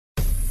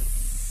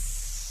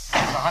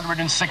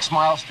106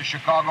 miles to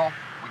Chicago.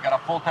 We got a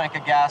full tank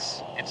of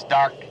gas. It's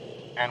dark,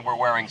 and we're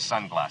wearing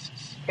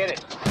sunglasses. Hit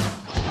it.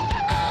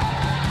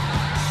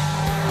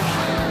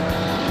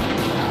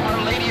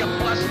 Our Lady of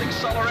Blessed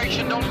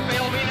Acceleration, don't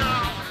fail me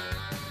now.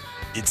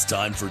 It's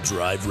time for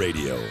Drive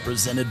Radio,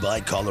 presented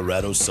by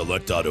Colorado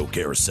Select Auto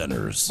Care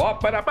Centers.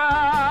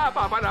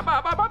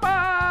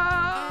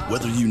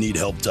 Whether you need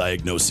help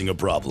diagnosing a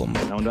problem,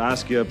 I want to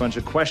ask you a bunch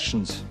of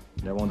questions.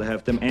 I want to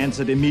have them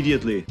answered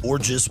immediately. or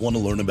just want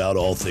to learn about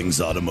all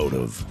things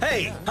automotive,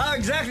 Hey, how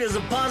exactly does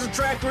a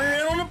Positrack rear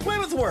end on a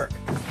Plymouth work?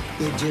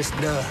 It just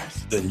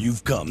does. then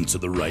you've come to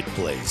the right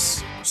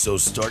place. So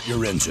start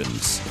your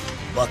engines,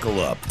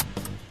 buckle up,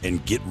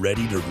 and get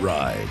ready to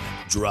ride.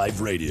 Drive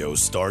Radio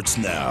starts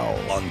now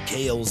on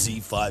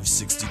KLZ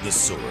 560 The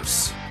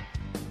Source.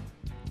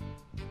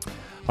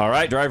 All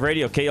right, Drive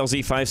Radio, KLZ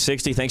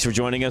 560. Thanks for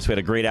joining us. We had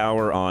a great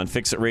hour on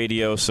Fix It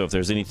Radio, so if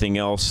there's anything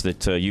else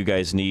that you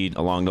guys need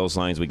along those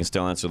lines, we can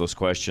still answer those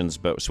questions.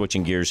 But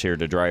switching gears here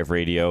to Drive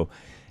Radio,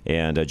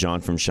 and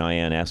John from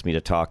Cheyenne asked me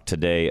to talk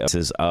today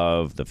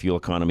of the fuel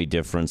economy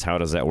difference, how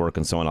does that work,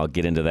 and so on. I'll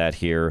get into that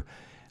here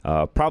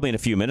probably in a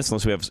few minutes,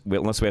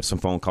 unless we have some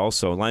phone calls.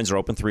 So lines are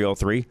open,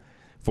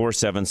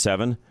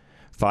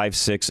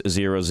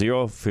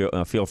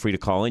 303-477-5600. Feel free to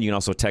call in. You can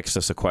also text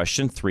us a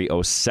question,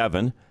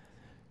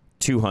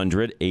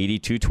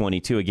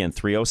 307-200-8222. Again,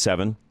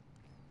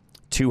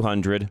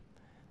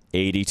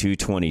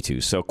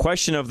 307-200-8222. So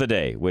question of the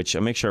day, which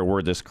I'll make sure I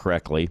word this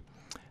correctly.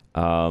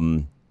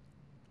 Ann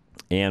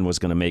was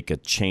going to make a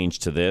change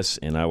to this,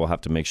 and I will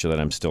have to make sure that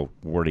I'm still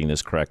wording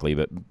this correctly.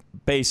 But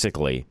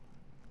basically,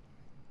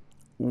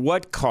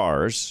 what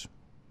cars,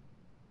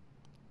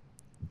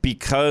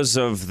 because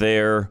of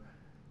their,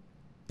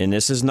 and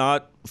this is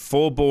not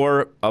full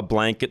bore a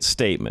blanket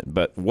statement,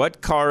 but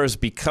what cars,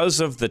 because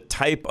of the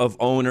type of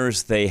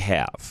owners they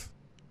have,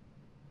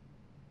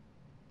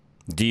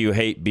 do you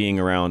hate being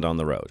around on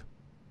the road?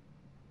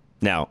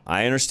 Now,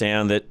 I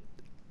understand that,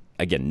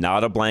 again,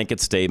 not a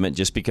blanket statement.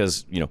 Just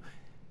because,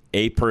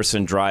 a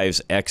person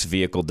drives X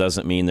vehicle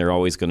doesn't mean they're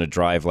always going to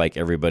drive like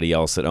everybody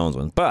else that owns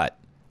one. But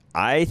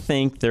I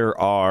think there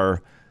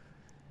are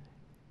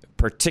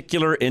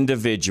particular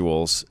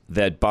individuals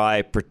that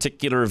buy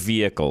particular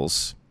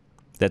vehicles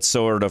that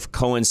sort of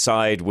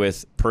coincide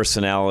with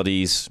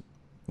personalities,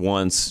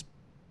 wants,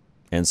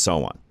 and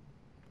so on.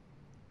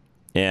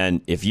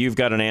 And if you've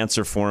got an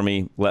answer for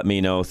me, let me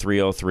know,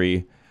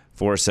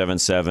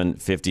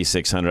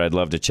 303-477-5600. I'd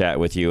love to chat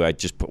with you. I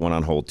just put one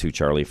on hold too,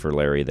 Charlie, for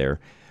Larry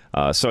there.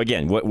 So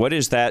again, what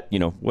is that,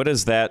 what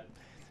is that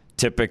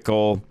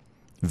typical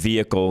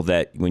vehicle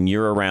that when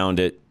you're around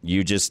it,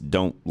 you just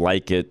don't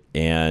like it?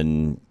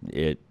 And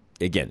it,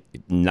 again,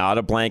 not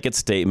a blanket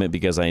statement,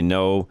 because I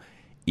know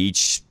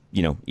each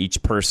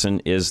person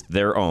is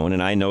their own.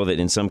 And I know that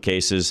in some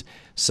cases,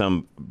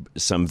 some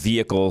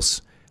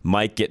vehicles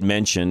might get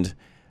mentioned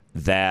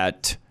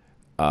that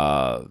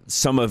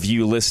some of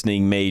you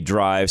listening may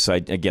drive. So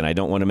I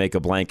don't want to make a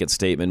blanket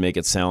statement, make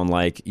it sound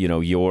like,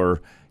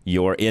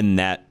 you're in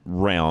that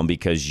realm,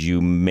 because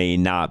you may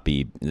not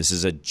be. This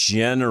is a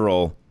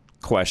general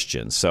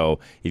question. So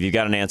if you've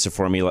got an answer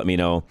for me, let me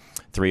know.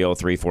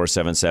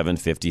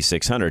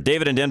 303-477-5600.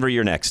 David in Denver,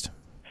 you're next.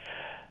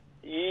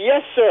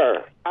 Yes,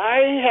 sir.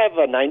 I have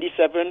a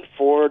 97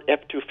 Ford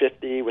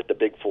F-250 with the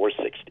big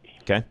 460.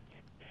 Okay.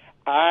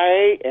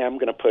 I am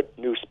going to put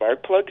new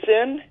spark plugs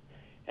in,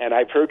 and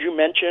I've heard you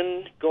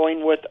mention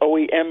going with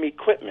OEM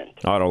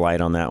equipment. Auto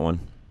light on that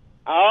one.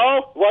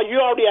 Oh, well, you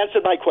already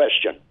answered my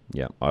question.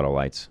 Yeah, auto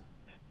lights.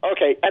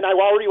 Okay, and I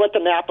already went to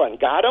Napa and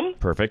got them.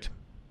 Perfect.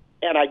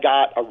 And I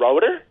got a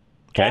rotor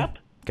cap.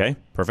 Okay,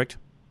 perfect.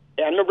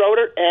 And the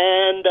rotor,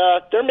 and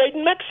they're made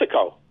in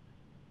Mexico.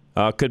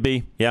 Could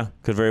be. Yeah,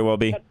 could very well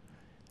be.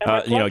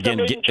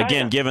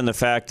 Again, given the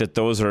fact that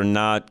those are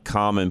not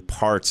common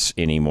parts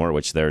anymore,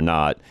 which they're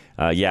not.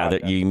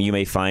 That you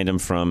may find them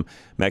from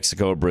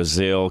Mexico,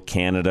 Brazil,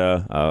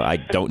 Canada. I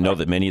don't know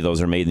that many of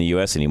those are made in the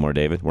U.S. anymore,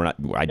 David. We're not.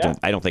 I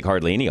don't think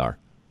hardly any are.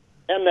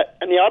 And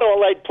the auto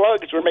light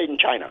plugs were made in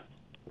China.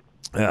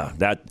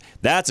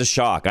 That's a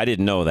shock. I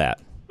didn't know that.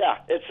 Yeah,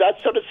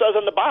 that's what it says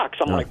on the box.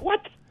 I'm like,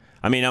 what?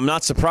 I mean, I'm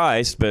not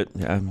surprised, but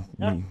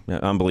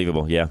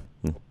unbelievable. Yeah.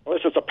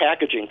 Unless it's a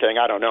packaging thing,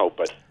 I don't know.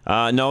 But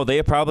no,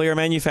 they probably are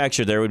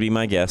manufactured there, would be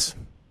my guess.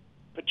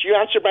 But you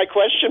answered my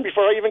question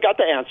before I even got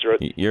to answer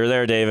it. You're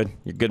there, David.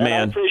 You're a good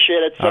man. I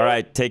appreciate it, sir. All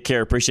right, take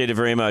care. Appreciate it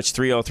very much.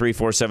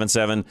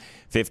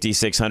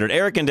 303-477-5600.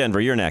 Eric in Denver,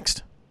 you're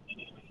next.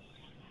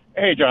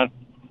 Hey, John.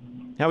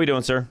 How we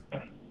doing, sir?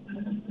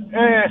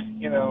 It's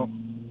been a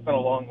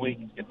long week.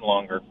 It's getting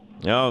longer.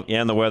 Oh, yeah,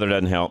 and the weather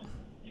doesn't help.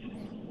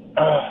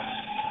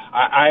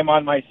 I'm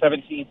on my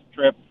 17th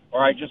trip,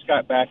 or I just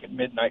got back at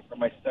midnight from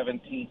my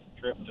 17th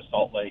trip to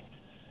Salt Lake.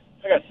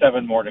 I got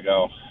 7 more to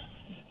go.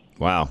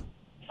 Wow.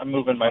 I'm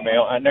moving my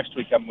mail. Next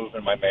week I'm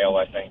moving my mail,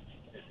 I think,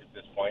 at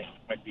this point.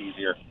 Might be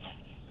easier.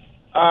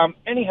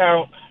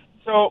 Anyhow,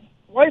 so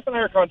wife and I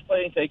are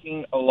contemplating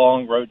taking a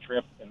long road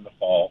trip in the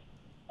fall.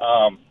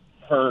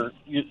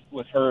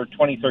 With her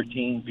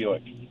 2013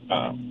 Buick.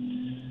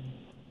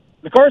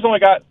 the car's only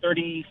got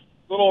a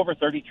little over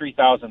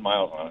 33,000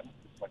 miles on it.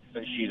 Like I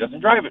said, she doesn't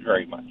drive it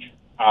very much.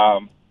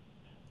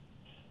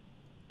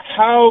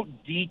 How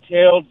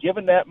detailed,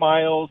 given that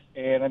miles,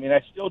 and I mean,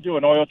 I still do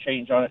an oil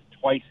change on it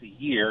twice a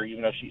year,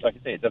 even though like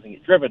I say, it doesn't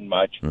get driven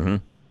much. Mm-hmm.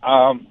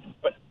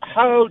 But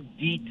how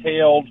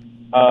detailed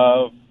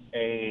of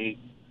a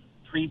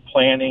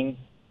pre-planning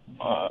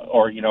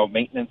or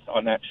maintenance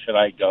on that should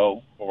I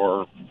go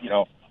for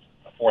a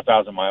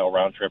 4,000-mile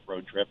round trip,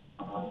 road trip?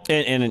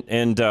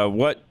 And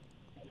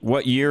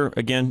what year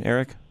again,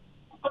 Eric?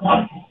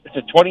 It's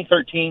a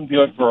 2013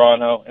 Buick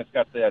Verano. It's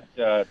got that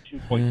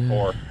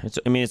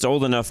 2.4. It's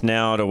old enough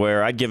now to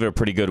where I'd give it a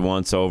pretty good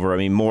once-over. I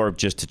mean, more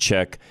just to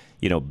check,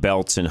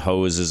 belts and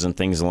hoses and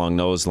things along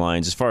those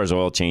lines. As far as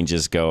oil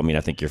changes go, I mean,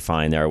 I think you're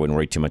fine there. I wouldn't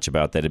worry too much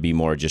about that. It'd be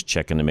more just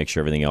checking to make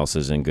sure everything else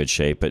is in good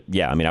shape. But,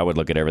 yeah, I mean, I would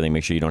look at everything,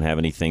 make sure you don't have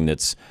anything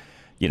that's,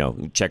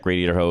 check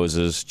radiator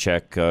hoses,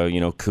 check,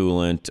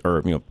 coolant,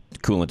 or,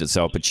 coolant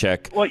itself, but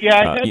check. Well,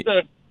 yeah, I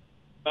had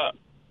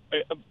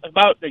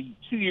about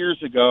 2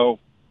 years ago,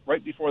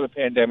 right before the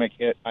pandemic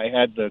hit, I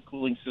had the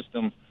cooling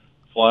system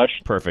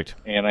flushed. Perfect.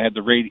 And I had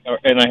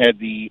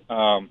the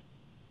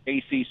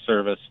AC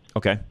serviced.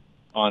 Okay.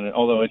 On it,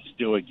 although it's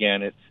due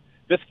again. It's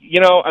this,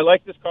 I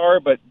like this car,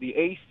 but the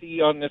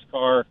AC on this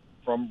car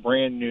from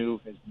brand new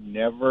has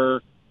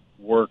never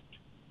worked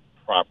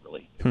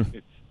properly.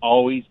 It's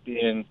always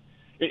been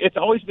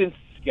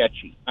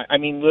sketchy. I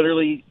mean,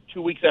 literally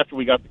 2 weeks after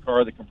we got the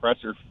car, the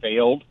compressor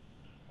failed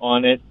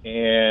on it,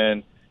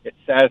 and it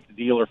sat at the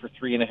dealer for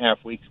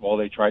 3.5 weeks while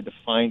they tried to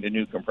find a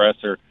new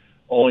compressor,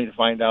 only to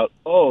find out,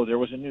 there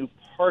was a new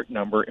part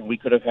number, and we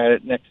could have had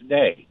it next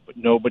day, but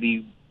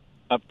nobody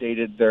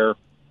updated their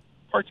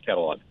parts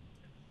catalog.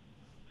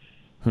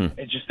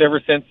 And just ever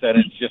since then,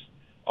 it's just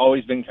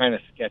always been kind of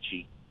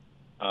sketchy.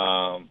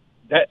 I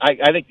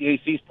think the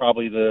AC is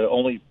probably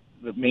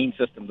the main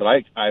system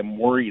that I'm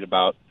worried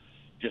about,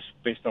 just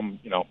based on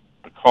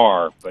the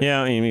car. But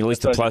yeah, I mean, at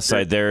least the plus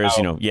side there is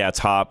it's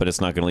hot, but it's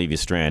not going to leave you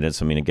stranded.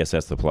 So I mean, I guess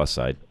that's the plus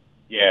side.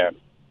 Yeah,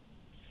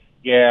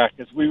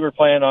 because we were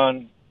planning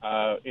on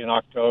in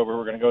October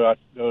we're going to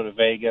go to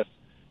Vegas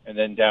and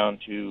then down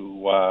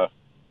to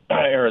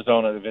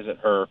Arizona to visit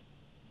her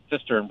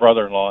sister and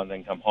brother-in-law, and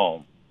then come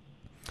home.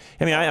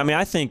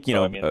 I think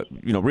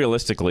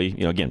realistically,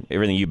 again,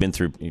 everything you've been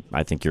through,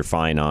 I think you're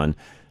fine on.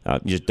 You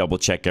just double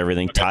check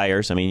everything. Okay.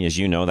 Tires. I mean, as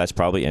you know, that's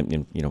probably,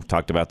 and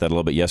talked about that a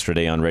little bit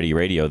yesterday on Ready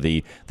Radio.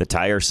 The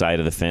tire side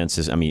of the fence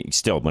is,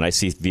 still when I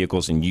see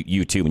vehicles, and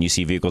you too, when you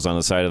see vehicles on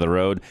the side of the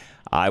road,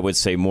 I would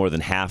say more than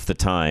half the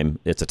time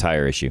it's a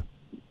tire issue.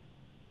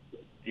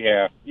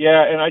 Yeah,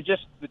 and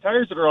the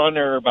tires that are on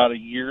there are about 1.5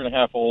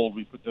 years old.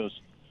 We put those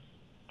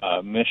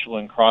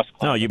Michelin cross.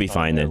 No, you'll be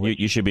fine then.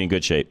 You should be in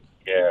good shape.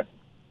 Yeah.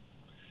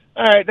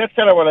 All right, that's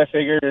kind of what I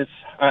figured. Is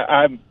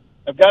I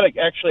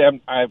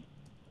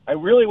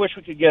really wish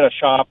we could get a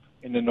shop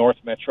in the North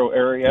Metro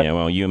area. Yeah,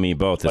 well, you and me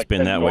both. It's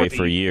been that way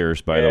for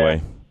years, by the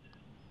way.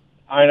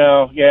 I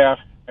know, yeah.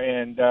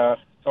 And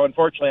so,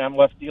 unfortunately, I'm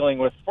left dealing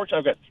with...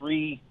 Fortunately, I've got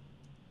 3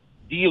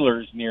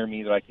 dealers near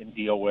me that I can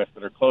deal with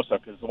that are close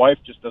up, because the wife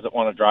just doesn't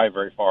want to drive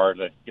very far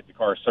to get the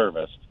car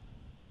serviced.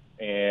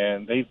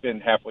 And they've been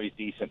halfway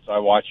decent, so I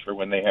watch for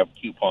when they have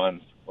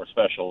coupons or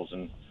specials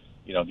and,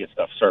 get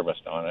stuff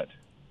serviced on it.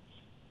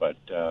 But...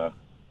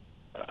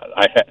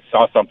 I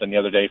saw something the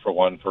other day for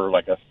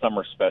like a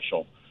summer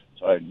special,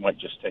 so I might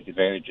just take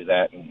advantage of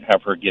that and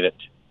have her get it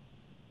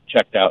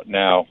checked out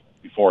now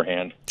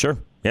beforehand. Sure,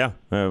 yeah.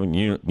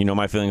 You know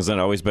my feelings on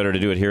always better to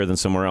do it here than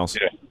somewhere else.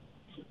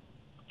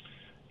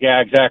 Yeah,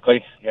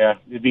 exactly. Yeah,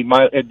 it'd be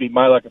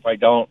my luck if I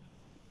don't.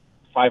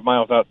 5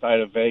 miles outside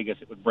of Vegas,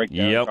 it would break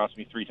down and cost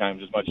me 3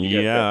 times as much.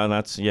 You and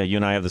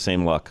I have the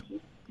same luck.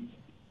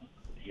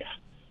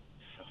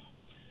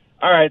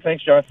 All right,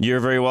 thanks, John. You're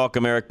very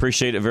welcome, Eric.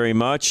 Appreciate it very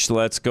much.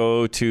 Let's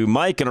go to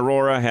Mike in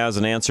Aurora. Has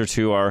an answer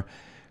to our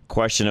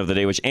question of the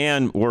day, which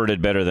Ann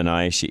worded better than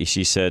I.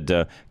 She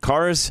said,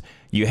 cars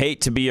you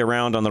hate to be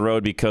around on the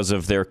road because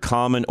of their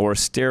common or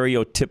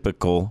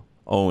stereotypical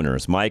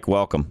owners. Mike,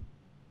 welcome.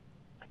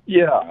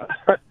 Yeah,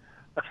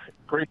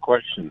 great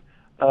question.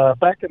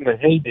 Back in the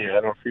heyday, I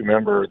don't know if you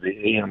remember the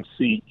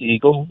AMC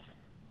Eagle.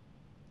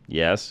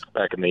 Yes.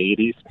 Back in the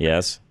 80s.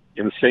 Yes.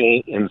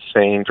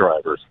 Insane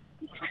drivers.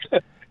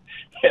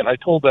 And I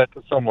told that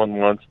to someone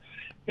once,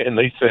 and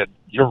they said,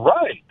 "You're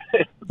right."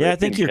 Yeah, I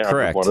think you're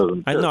correct.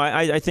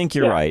 I think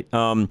you're right.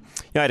 I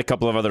had a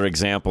couple of other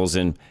examples,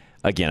 and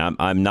again,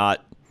 I'm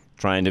not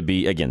trying to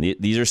be. Again,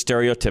 these are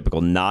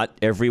stereotypical. Not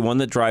everyone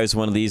that drives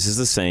one of these is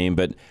the same,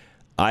 but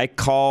I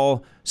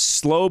call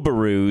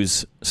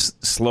Slowbaroos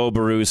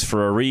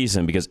for a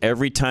reason, because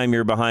every time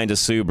you're behind a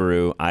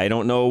Subaru, I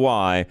don't know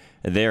why,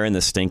 they're in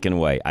the stinking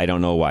way. I don't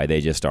know why. They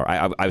just are.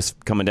 I was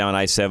coming down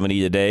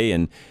I-70 today,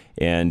 and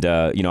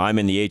I'm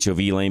in the HOV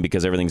lane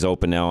because everything's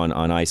open now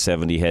on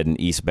I-70 heading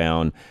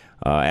eastbound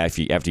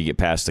after you get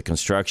past the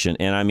construction.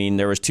 And,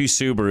 there was 2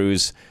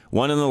 Subarus,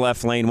 one in the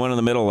left lane, one in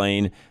the middle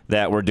lane,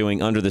 that were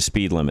doing under the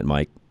speed limit,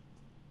 Mike.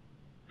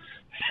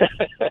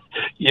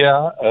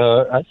 Yeah,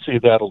 I see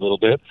that a little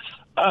bit.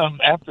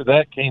 After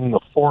that came the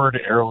Ford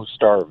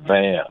Aerostar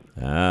van.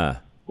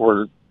 There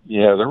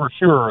were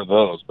fewer of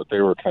those, but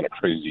they were kind of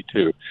crazy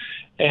too.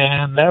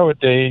 And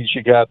nowadays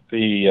you got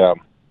the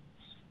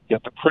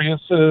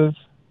Priuses.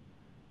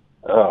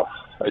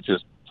 I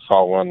just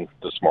saw one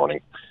this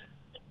morning,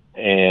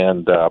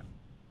 and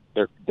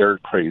they're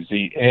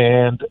crazy.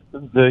 And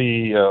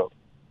the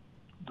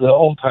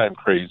old time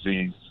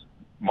crazies,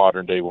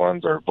 modern day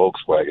ones, are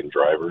Volkswagen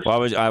drivers.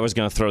 Well, I was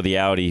going to throw the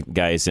Audi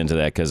guys into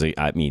that because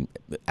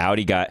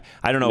Audi guy.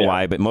 I don't know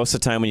why, but most of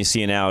the time when you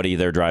see an Audi,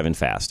 they're driving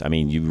fast. I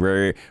mean,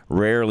 you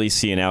rarely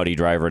see an Audi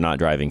driver not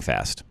driving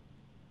fast.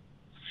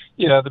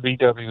 Yeah, the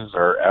VWs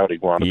are Audi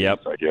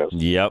wannabes, I guess.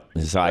 Yep.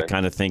 So I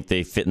kind of think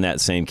they fit in that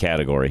same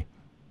category.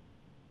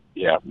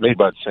 Yeah, made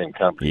by the same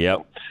company.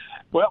 Yep.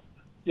 Well,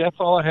 that's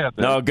all I have.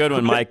 No, good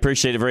one, Mike.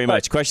 Appreciate it very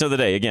much. Question of the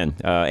day, again.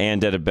 Ann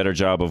did a better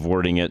job of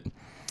wording it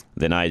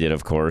than I did,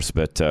 of course.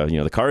 But,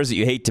 the cars that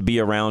you hate to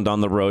be around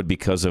on the road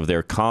because of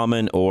their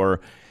common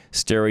or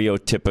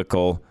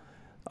stereotypical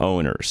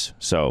owners.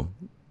 So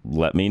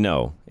let me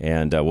know.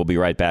 And we'll be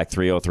right back,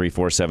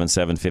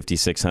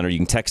 303-477-5600. You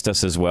can text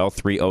us as well,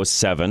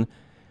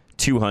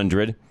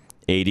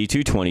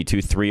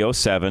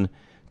 307-200-8222,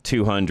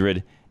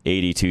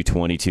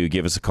 307-200-8222.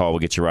 Give us a call. We'll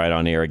get you right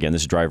on air. Again,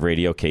 this is Drive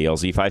Radio,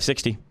 KLZ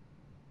 560.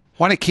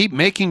 Want to keep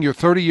making your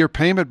 30-year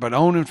payment but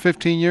own in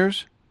 15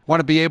 years? Want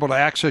to be able to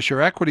access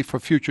your equity for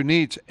future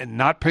needs and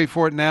not pay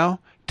for it now?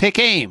 Take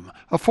AIM,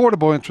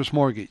 Affordable Interest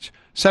Mortgage,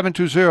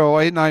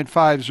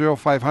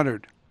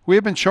 720-895-0500. We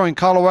have been showing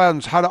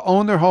Coloradans how to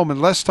own their home in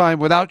less time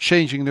without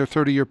changing their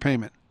 30-year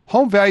payment.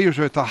 Home values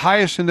are at the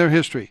highest in their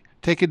history.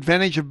 Take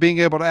advantage of being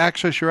able to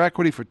access your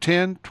equity for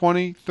 10,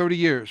 20, 30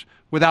 years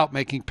without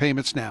making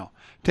payments now.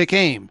 Take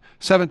AIM,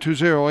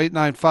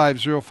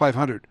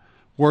 720-895-0500.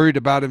 Worried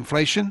about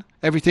inflation?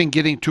 Everything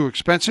getting too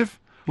expensive?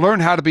 Learn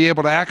how to be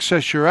able to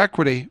access your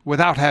equity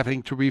without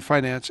having to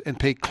refinance and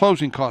pay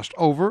closing costs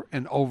over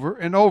and over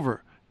and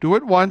over. Do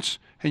it once,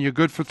 and you're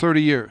good for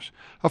 30 years.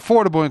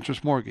 Affordable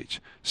Interest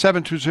Mortgage,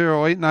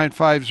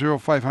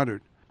 720-895-0500.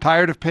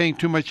 Tired of paying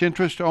too much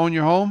interest to own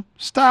your home?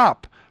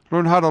 Stop.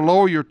 Learn how to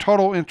lower your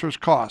total interest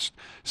cost,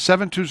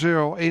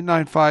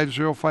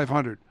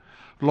 720-895-0500.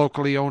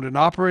 Locally owned and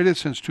operated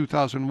since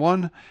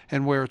 2001,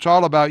 and where it's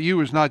all about you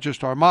is not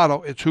just our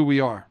motto, it's who we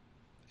are.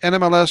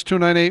 NMLS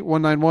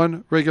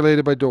 298191,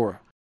 regulated by DORA.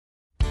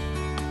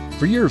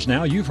 For years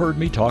now, you've heard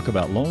me talk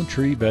about Lone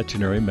Tree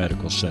Veterinary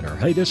Medical Center.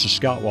 Hey, this is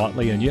Scott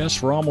Watley, and yes,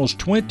 for almost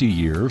 20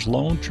 years,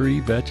 Lone Tree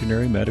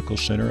Veterinary Medical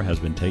Center has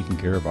been taking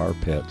care of our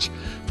pets.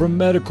 From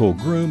medical,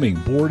 grooming,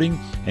 boarding,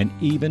 and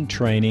even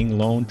training,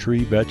 Lone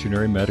Tree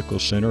Veterinary Medical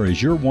Center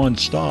is your one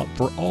stop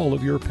for all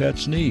of your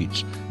pet's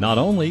needs. Not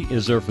only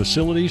is their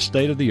facility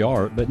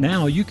state-of-the-art, but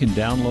now you can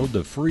download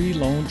the free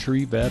Lone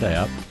Tree Vet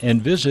app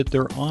and visit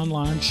their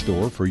online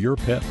store for your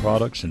pet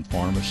products and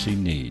pharmacy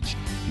needs.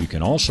 You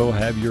can also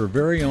have your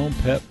very own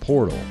pet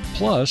portal.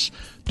 Plus,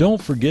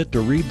 don't forget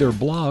to read their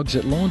blogs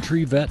at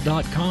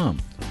LoneTreeVet.com.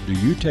 Do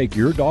you take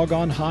your dog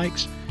on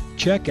hikes?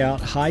 Check out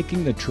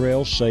Hiking the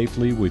Trail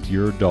Safely with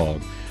Your Dog.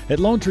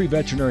 At Lone Tree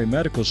Veterinary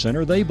Medical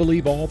Center, they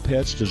believe all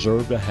pets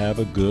deserve to have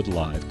a good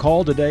life.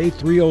 Call today,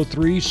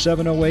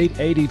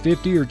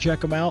 303-708-8050, or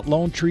check them out,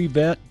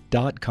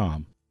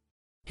 LoneTreeVet.com.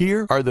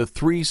 Here are the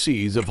 3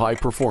 C's of high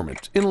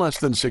performance in less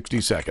than 60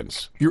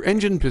 seconds. Your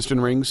engine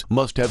piston rings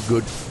must have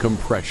good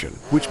compression,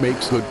 which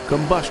makes good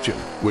combustion,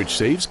 which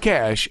saves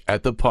cash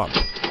at the pump.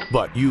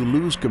 But you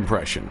lose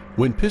compression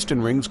when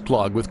piston rings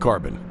clog with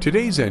carbon.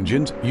 Today's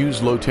engines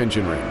use low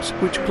tension rings,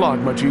 which clog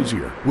much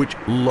easier, which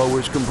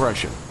lowers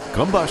compression,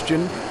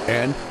 combustion,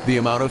 and the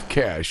amount of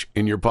cash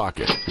in your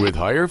pocket, with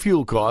higher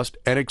fuel cost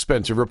and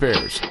expensive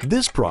repairs.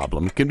 This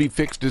problem can be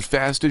fixed as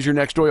fast as your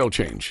next oil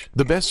change.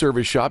 The best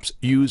service shops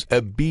use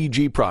a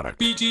BG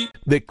product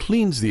that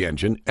cleans the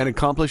engine and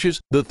accomplishes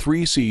the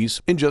 3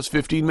 C's in just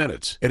 15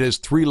 minutes. It has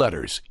 3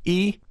 letters,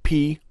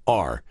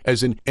 EPR,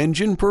 as in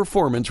Engine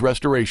Performance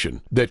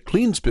Restoration, that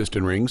cleans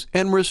piston rings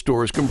and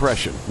restores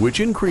compression, which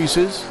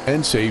increases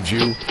and saves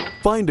you.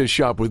 Find a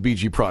shop with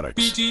BG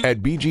products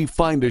at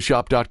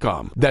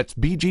bgfindashop.com. That's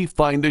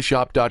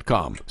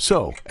bgfindashop.com.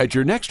 So, at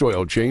your next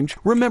oil change,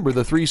 remember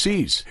the 3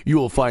 C's. You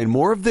will find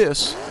more of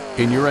this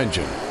in your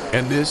engine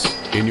and this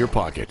in your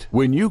pocket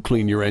when you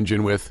clean your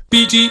engine with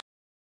BG.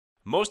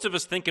 Most of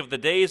us think of the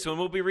days when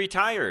we'll be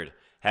retired.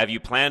 Have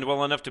you planned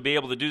well enough to be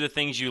able to do the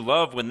things you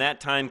love when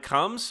that time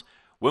comes?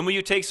 When will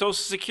you take Social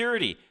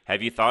Security?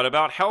 Have you thought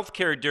about health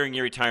care during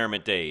your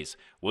retirement days?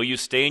 Will you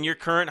stay in your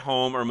current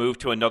home or move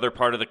to another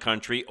part of the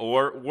country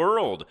or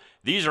world?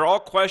 These are all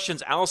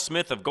questions Al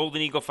Smith of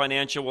Golden Eagle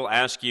Financial will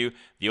ask you.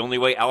 The only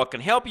way Al can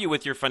help you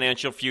with your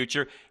financial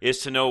future is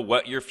to know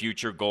what your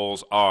future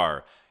goals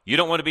are. You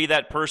don't want to be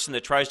that person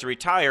that tries to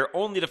retire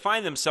only to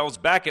find themselves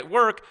back at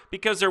work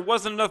because there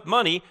wasn't enough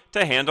money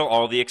to handle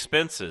all the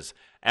expenses.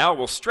 Al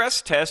will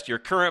stress test your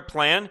current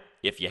plan,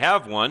 if you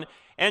have one,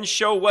 and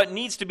show what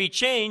needs to be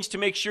changed to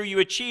make sure you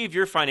achieve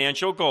your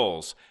financial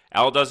goals.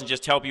 Al doesn't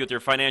just help you with your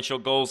financial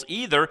goals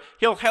either.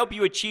 He'll help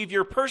you achieve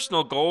your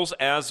personal goals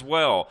as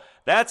well.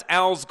 That's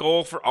Al's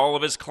goal for all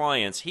of his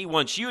clients. He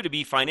wants you to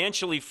be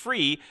financially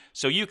free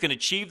so you can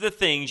achieve the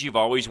things you've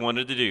always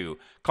wanted to do.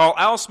 Call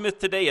Al Smith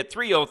today at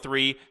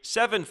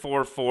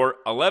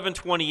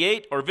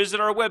 303-744-1128 or visit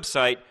our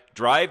website,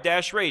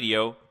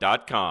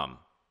 drive-radio.com.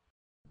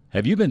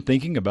 Have you been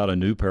thinking about a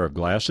new pair of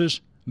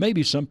glasses?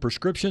 Maybe some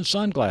prescription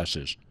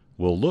sunglasses?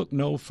 Well, look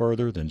no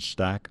further than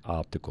Stack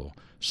Optical.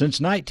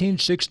 Since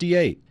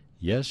 1968,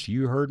 yes,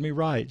 you heard me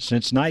right.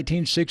 Since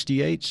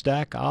 1968,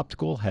 Stack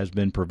Optical has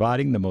been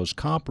providing the most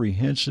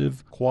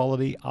comprehensive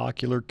quality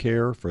ocular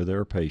care for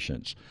their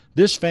patients.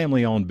 This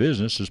family-owned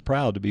business is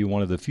proud to be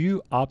one of the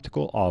few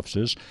optical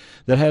offices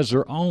that has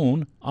their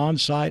own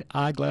on-site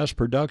eyeglass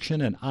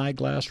production and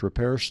eyeglass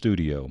repair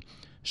studio.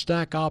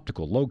 Stack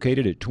Optical,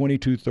 located at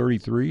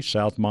 2233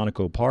 South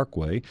Monaco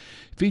Parkway,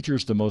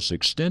 features the most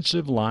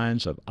extensive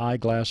lines of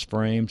eyeglass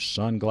frames,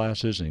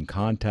 sunglasses, and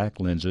contact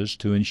lenses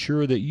to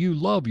ensure that you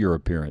love your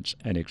appearance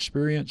and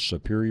experience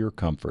superior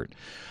comfort.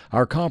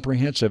 Our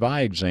comprehensive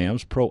eye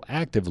exams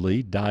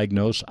proactively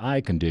diagnose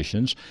eye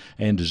conditions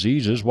and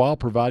diseases while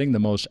providing the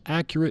most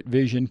accurate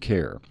vision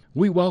care.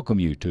 We welcome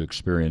you to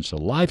experience a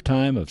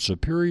lifetime of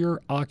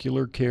superior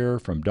ocular care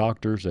from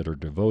doctors that are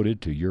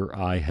devoted to your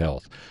eye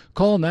health.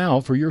 Call now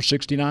for your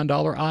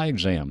 $69 eye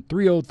exam,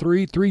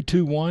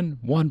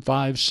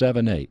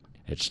 303-321-1578.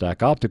 At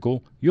Stack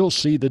Optical, you'll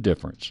see the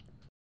difference.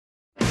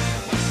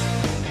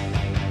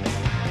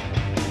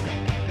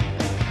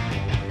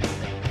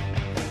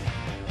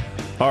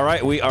 All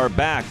right, we are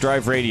back.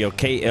 Drive Radio,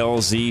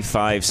 KLZ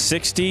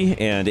 560.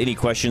 And any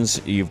questions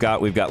you've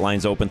got, we've got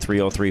lines open,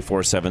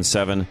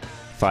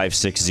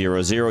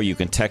 303-477-5600. You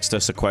can text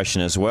us a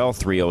question as well,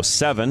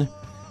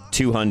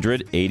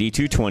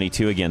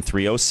 307-200-8222. Again,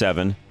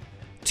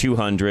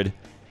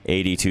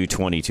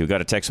 307-200-8222.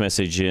 Got a text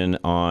message in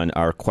on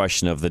our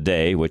question of the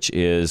day, which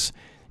is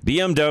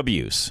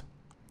BMWs.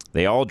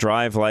 They all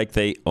drive like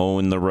they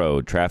own the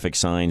road. Traffic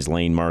signs,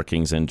 lane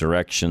markings, and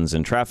directions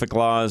and traffic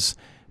laws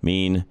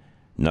mean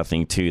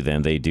nothing to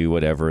them. They do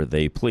whatever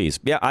they please.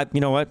 Yeah,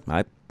 you know what?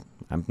 I'm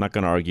not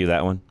going to argue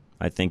that one.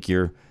 I think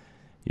you're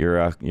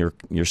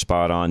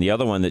spot on. The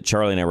other one that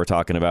Charlie and I were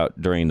talking about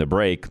during the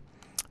break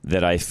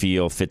that I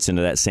feel fits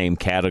into that same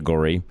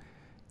category,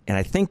 and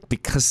I think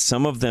because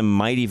some of them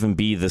might even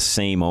be the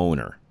same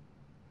owner.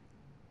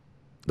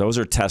 Those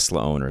are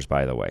Tesla owners,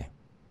 by the way,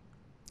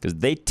 because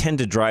they tend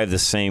to drive the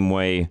same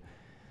way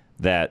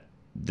that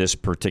this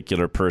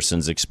particular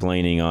person's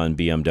explaining on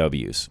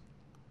BMWs,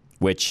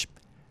 which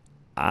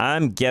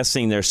I'm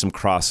guessing there's some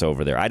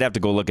crossover there. I'd have to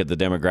go look at the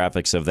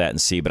demographics of that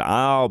and see, but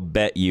I'll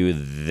bet you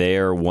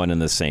they're one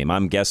and the same.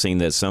 I'm guessing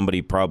that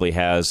somebody probably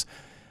has,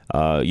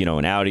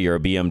 an Audi or a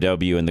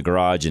BMW in the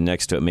garage, and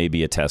next to it may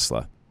be a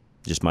Tesla.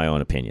 Just my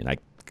own opinion. I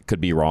could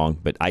be wrong,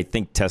 but I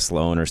think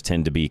Tesla owners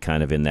tend to be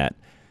kind of in that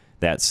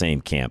same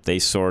camp. They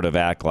sort of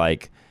act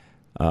like,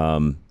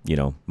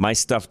 my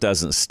stuff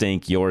doesn't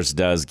stink, yours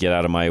does. Get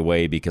out of my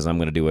way because I'm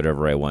going to do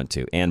whatever I want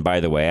to. And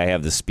by the way, I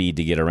have the speed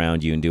to get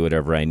around you and do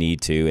whatever I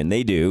need to. And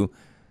they do.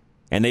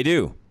 And they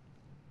do.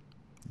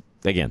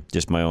 Again,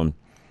 just my own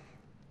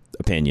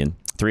opinion.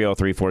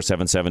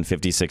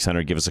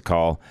 303-477-5600. Give us a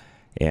call.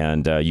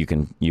 And you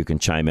can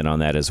chime in on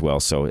that as well.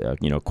 So,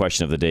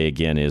 question of the day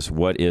again is,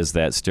 what is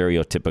that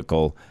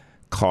stereotypical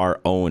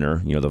car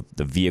owner,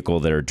 the vehicle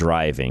they're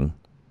driving,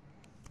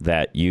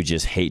 that you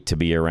just hate to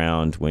be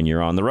around when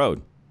you're on the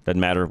road? Doesn't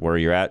matter where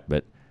you're at,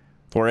 but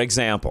for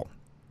example,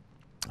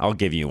 I'll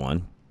give you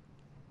one.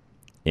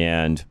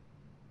 And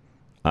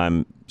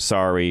I'm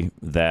sorry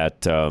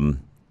that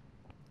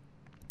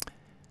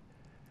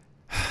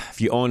if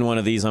you own one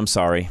of these, I'm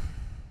sorry,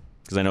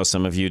 because I know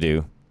some of you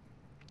do.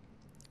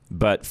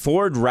 But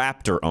Ford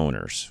Raptor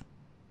owners,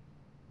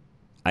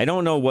 I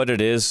don't know what it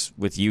is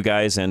with you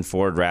guys and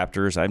Ford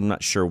Raptors. I'm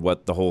not sure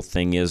what the whole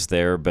thing is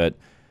there, but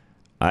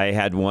I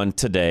had one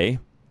today.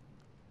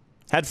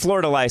 Had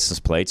Florida license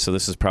plates, so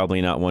this is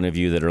probably not one of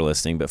you that are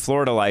listening, but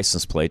Florida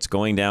license plates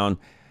going down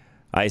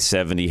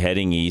I-70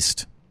 heading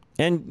east.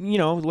 And,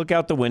 look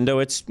out the window.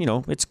 It's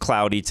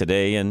cloudy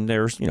today, and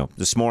there's,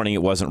 this morning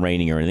it wasn't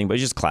raining or anything, but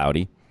it's just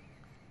cloudy.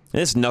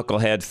 And this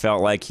knucklehead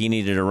felt like he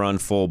needed to run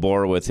full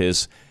bore with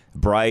his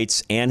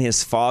brights and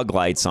his fog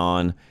lights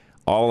on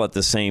all at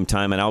the same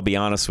time. And I'll be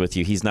honest with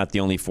you, he's not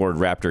the only Ford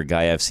Raptor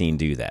guy I've seen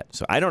do that.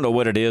 So I don't know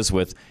what it is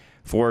with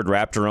Ford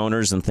Raptor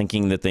owners and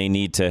thinking that they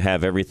need to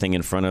have everything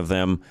in front of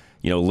them,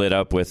 lit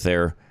up with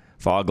their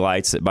fog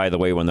lights that, by the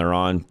way, when they're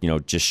on,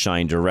 just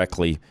shine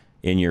directly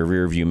in your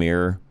rearview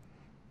mirror.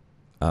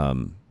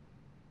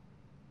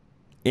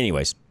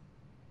 Anyways,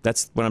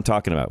 that's what I'm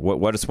talking about.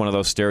 What is one of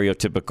those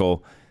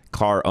stereotypical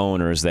car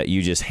owners that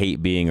you just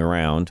hate being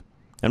around?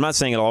 I'm not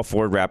saying that all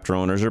Ford Raptor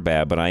owners are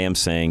bad, but I am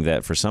saying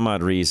that for some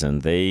odd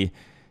reason, they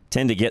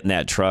tend to get in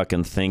that truck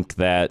and think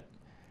that,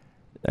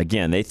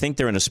 again, they think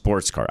they're in a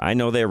sports car. I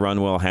know they run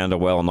well, handle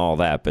well, and all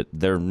that, but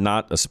they're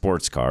not a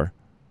sports car.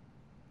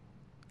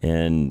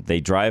 And they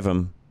drive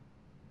them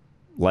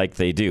like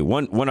they do.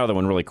 One other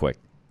one really quick.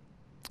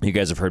 You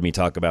guys have heard me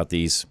talk about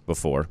these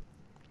before.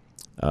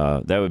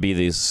 That would be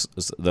the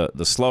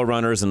slow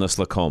runners and the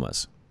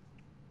Slocommas.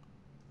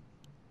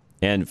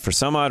 And for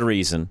some odd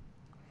reason,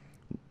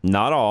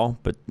 not all,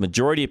 but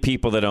majority of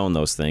people that own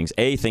those things,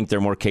 A, think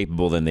they're more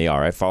capable than they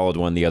are. I followed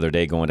one the other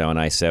day going down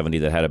I-70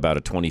 that had about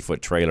a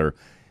 20-foot trailer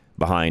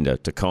behind a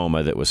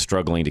Tacoma that was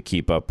struggling to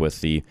keep up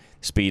with the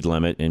speed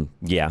limit. And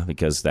yeah,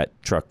 because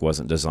that truck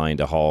wasn't designed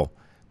to haul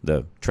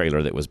the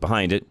trailer that was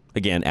behind it.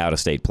 Again,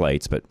 out-of-state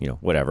plates, but,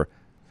 whatever.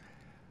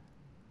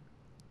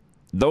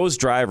 Those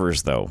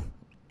drivers, though,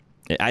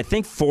 I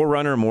think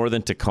 4Runner more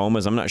than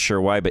Tacomas. I'm not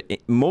sure why, but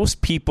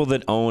most people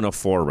that own a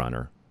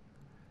 4Runner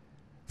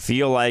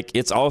feel like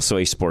it's also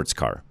a sports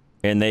car,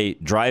 and they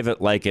drive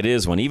it like it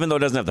is one. Even though it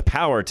doesn't have the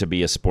power to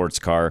be a sports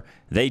car,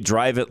 they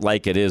drive it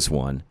like it is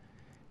one.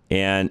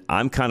 And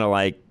I'm kind of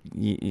like,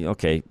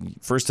 okay,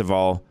 first of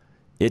all,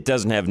 it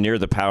doesn't have near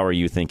the power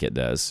you think it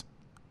does.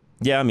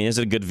 Yeah, I mean, is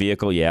it a good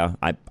vehicle? Yeah.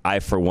 I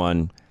for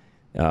one,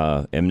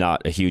 am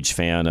not a huge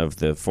fan of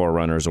the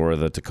 4Runners or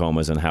the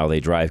Tacomas and how they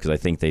drive, because I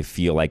think they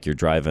feel like you're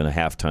driving a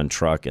half-ton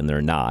truck, and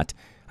they're not.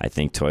 I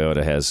think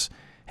Toyota has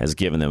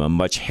given them a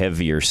much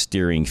heavier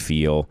steering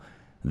feel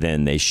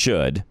than they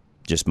should.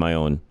 Just my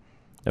own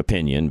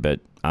opinion, but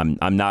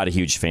I'm not a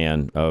huge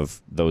fan of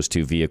those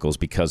two vehicles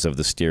because of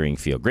the steering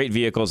feel. Great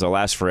vehicles, they'll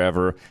last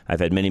forever. I've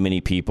had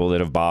many people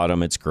that have bought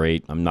them. It's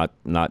great. I'm not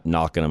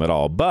knocking them at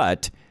all.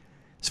 But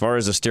as far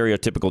as the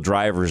stereotypical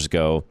drivers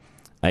go,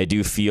 I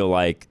do feel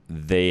like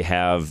they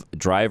have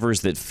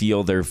drivers that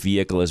feel their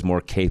vehicle is more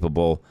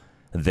capable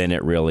than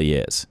it really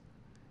is.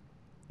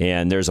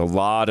 And there's a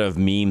lot of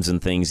memes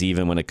and things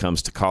even when it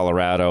comes to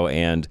Colorado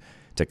and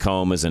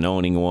Tacomas and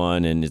owning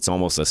one, and it's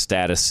almost a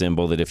status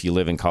symbol that if you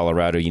live in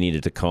Colorado, you need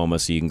a Tacoma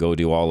so you can go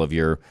do all of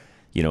your,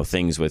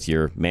 things with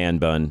your man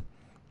bun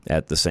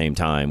at the same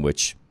time,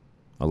 which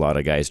a lot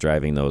of guys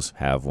driving those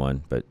have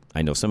one. But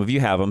I know some of you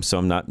have them, so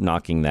I'm not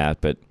knocking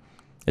that, but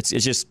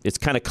it's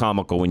kind of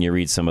comical when you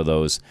read some of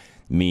those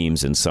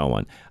memes and so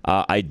on.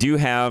 I do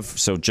have,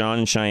 so John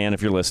and Cheyenne,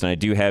 if you're listening, I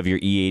do have your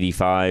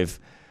E85.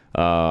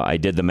 I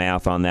did the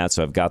math on that,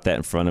 so I've got that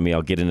in front of me.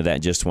 I'll get into that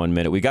in just 1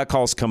 minute. We got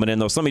calls coming in,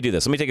 though, so let me do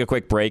this. Let me take a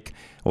quick break.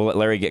 We'll let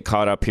Larry get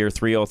caught up here,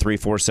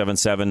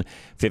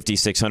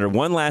 303-477-5600.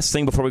 One last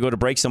thing before we go to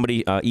break.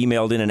 Somebody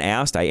emailed in and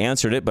asked. I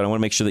answered it, but I want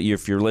to make sure that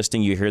if you're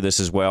listening, you hear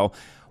this as well.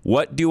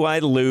 What do I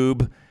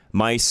lube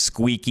my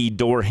squeaky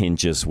door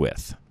hinges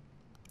with?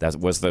 That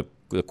was the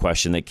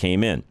question that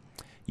came in.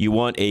 You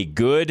want a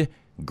good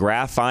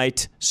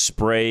graphite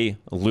spray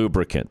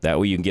lubricant. That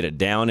way you can get it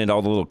down in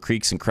all the little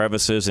creaks and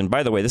crevices. And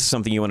by the way, this is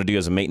something you want to do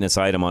as a maintenance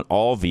item on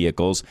all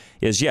vehicles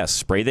is, yes,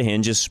 spray the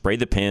hinges, spray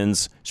the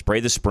pins, spray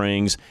the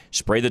springs,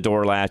 spray the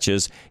door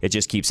latches. It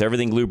just keeps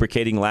everything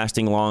lubricating,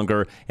 lasting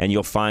longer, and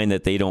you'll find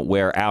that they don't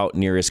wear out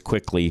near as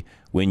quickly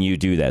when you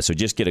do that. So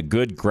just get a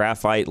good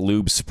graphite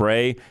lube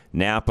spray.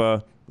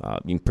 Napa,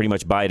 you can pretty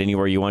much buy it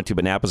anywhere you want to,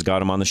 but Napa's got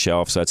them on the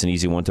shelf, so that's an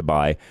easy one to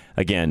buy.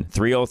 Again,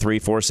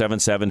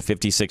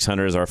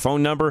 303-477-5600 is our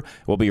phone number.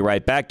 We'll be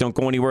right back. Don't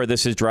go anywhere.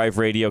 This is Drive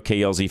Radio,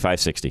 KLZ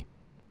 560.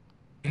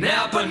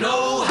 Napa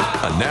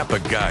know-how. A Napa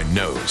guy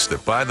knows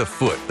that by the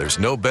foot, there's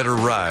no better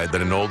ride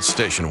than an old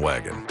station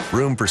wagon.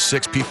 Room for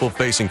 6 people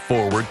facing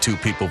forward, 2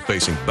 people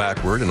facing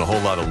backward, and a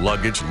whole lot of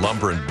luggage,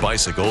 lumber, and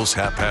bicycles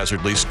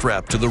haphazardly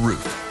strapped to the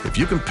roof. If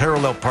you can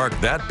parallel park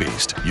that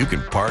beast, you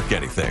can park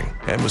anything.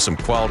 And with some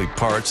quality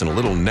parts and a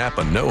little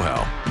Napa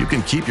know-how, you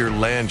can keep your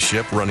land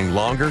ship running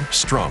longer,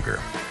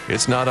 stronger.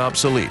 It's not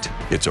obsolete.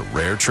 It's a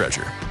rare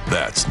treasure.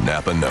 That's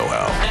Napa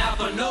know-how.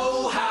 Napa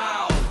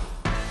know-how.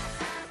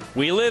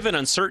 We live in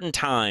uncertain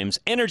times.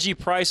 Energy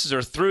prices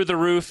are through the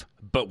roof,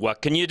 but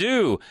what can you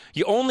do?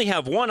 You only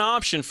have one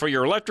option for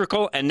your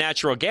electrical and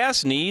natural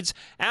gas needs.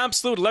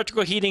 Absolute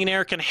Electrical Heating and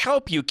Air can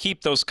help you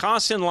keep those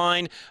costs in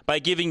line by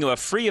giving you a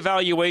free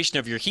evaluation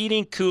of your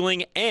heating,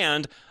 cooling,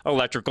 and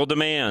electrical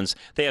demands.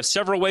 They have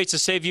several ways to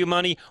save you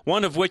money,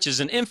 one of which is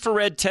an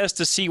infrared test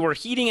to see where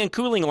heating and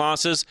cooling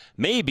losses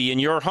may be in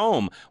your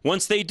home.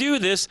 Once they do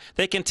this,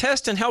 they can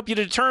test and help you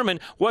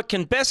determine what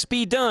can best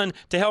be done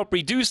to help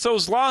reduce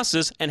those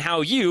losses and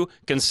how you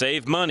can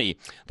save money.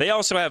 They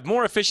also have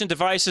more efficient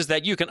devices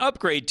that you can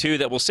upgrade to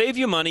that will save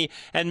you money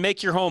and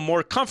make your home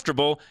more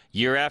comfortable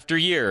year after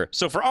year.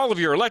 So for all of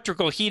your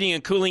electrical heating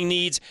and cooling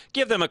needs,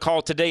 give them a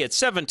call today at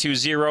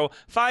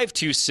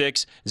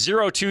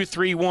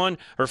 720-526-0231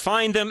 or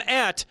find them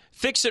at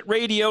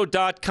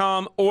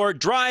fixitradio.com or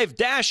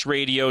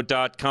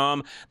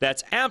drive-radio.com.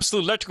 That's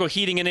Absolute Electrical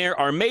Heating and Air,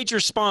 our major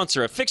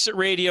sponsor of Fix It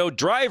Radio,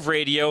 Drive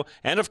Radio,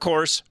 and of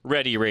course,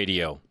 Ready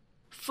Radio.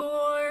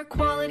 For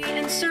quality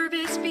and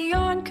service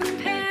beyond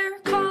compare,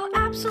 call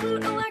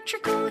Absolute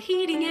Electrical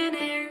Heating and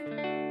Air.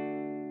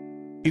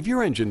 If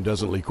your engine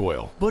doesn't leak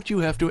oil, but you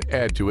have to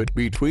add to it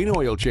between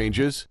oil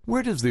changes,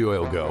 where does the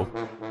oil go?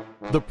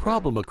 The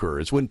problem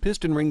occurs when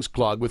piston rings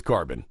clog with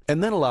carbon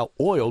and then allow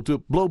oil to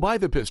blow by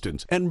the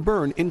pistons and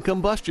burn in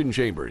combustion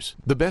chambers.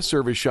 The best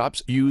service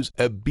shops use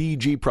a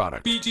BG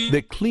product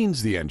that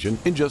cleans the engine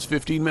in just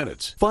 15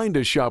 minutes. Find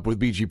a shop with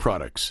BG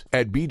products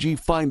at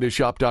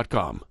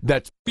bgfindashop.com.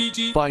 That's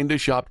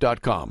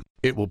bgfindashop.com.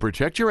 It will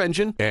protect your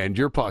engine and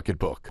your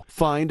pocketbook.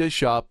 Find a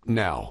shop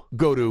now.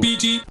 Go to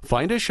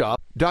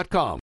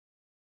bgfindashop.com.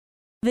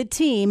 The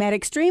team at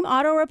Extreme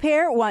Auto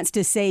Repair wants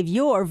to save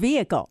your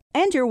vehicle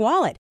and your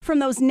wallet from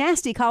those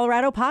nasty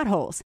Colorado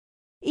potholes.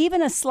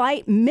 Even a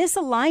slight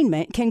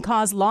misalignment can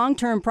cause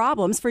long-term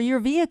problems for your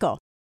vehicle.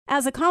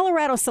 As a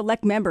Colorado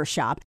Select member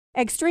shop,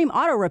 Extreme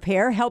Auto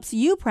Repair helps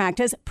you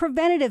practice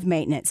preventative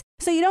maintenance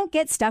so you don't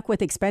get stuck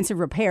with expensive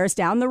repairs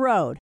down the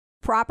road.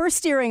 Proper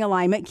steering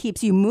alignment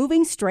keeps you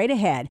moving straight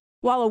ahead,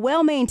 while a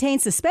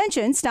well-maintained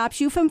suspension stops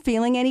you from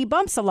feeling any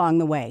bumps along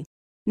the way.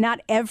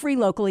 Not every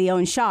locally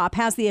owned shop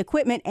has the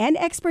equipment and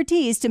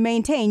expertise to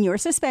maintain your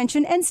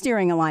suspension and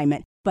steering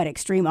alignment, but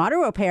Extreme Auto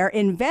Repair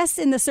invests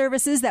in the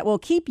services that will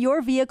keep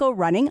your vehicle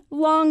running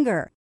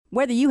longer.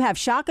 Whether you have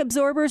shock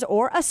absorbers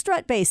or a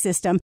strut-based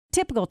system,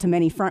 typical to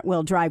many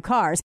front-wheel drive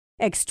cars,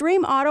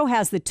 Extreme Auto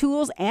has the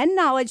tools and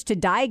knowledge to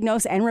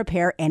diagnose and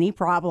repair any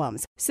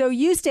problems, so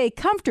you stay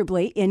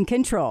comfortably in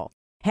control.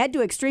 Head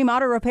to Extreme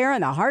Auto Repair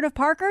in the heart of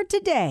Parker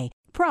today.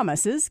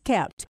 Promises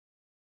kept.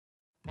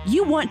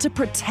 You want to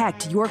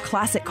protect your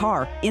classic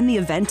car in the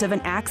event of an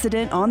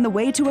accident on the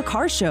way to a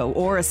car show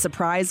or a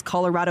surprise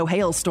Colorado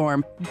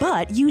hailstorm,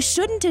 but you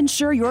shouldn't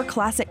insure your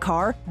classic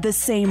car the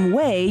same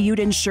way you'd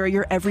insure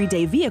your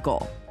everyday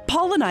vehicle.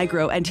 Paul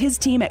Lenigro and his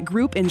team at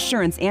Group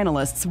Insurance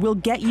Analysts will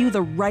get you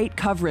the right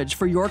coverage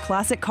for your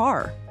classic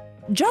car.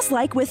 Just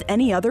like with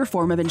any other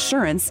form of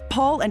insurance,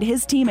 Paul and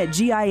his team at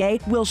GIA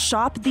will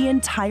shop the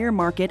entire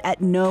market at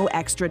no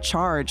extra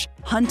charge,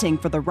 hunting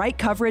for the right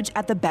coverage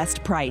at the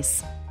best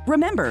price.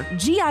 Remember,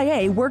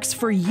 GIA works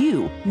for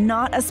you,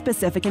 not a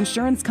specific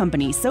insurance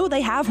company, so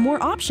they have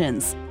more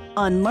options.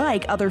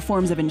 Unlike other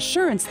forms of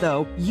insurance,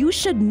 though, you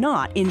should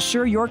not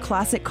insure your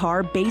classic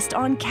car based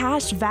on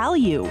cash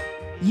value.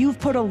 You've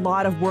put a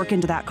lot of work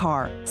into that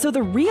car, so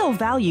the real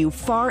value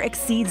far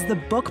exceeds the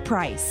book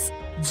price.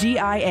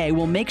 GIA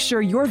will make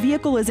sure your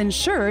vehicle is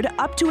insured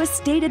up to a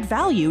stated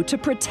value to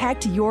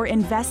protect your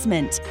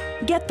investment.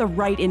 Get the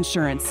right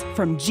insurance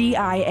from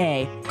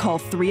GIA. Call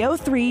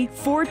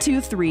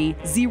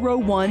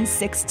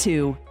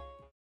 303-423-0162.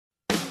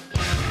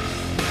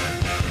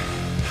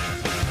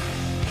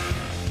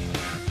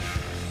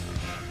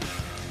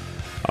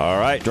 All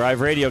right,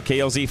 Drive Radio,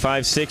 KLZ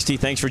 560.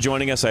 Thanks for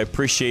joining us. I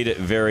appreciate it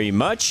very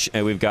much.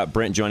 And we've got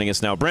Brent joining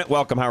us now. Brent,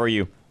 welcome. How are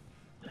you?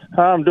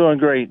 I'm doing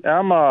great.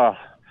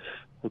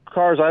 The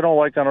cars I don't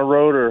like on the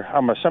road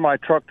I'm a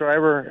semi-truck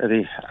driver.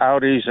 The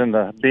Audis and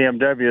the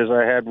BMWs,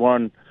 I had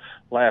one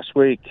last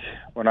week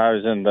when I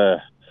was in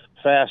the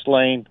fast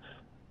lane,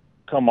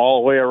 come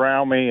all the way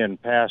around me and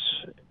pass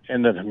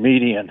into the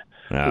median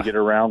to get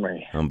around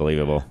me.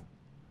 Unbelievable.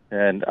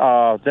 And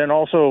then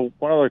also,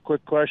 one other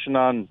quick question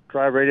on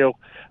Drive Radio.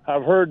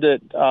 I've heard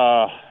that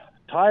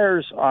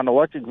tires on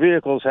electric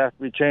vehicles have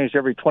to be changed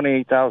every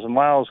 28,000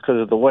 miles because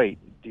of the weight.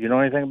 Do you know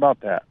anything about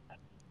that?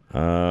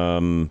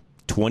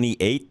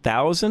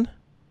 28,000?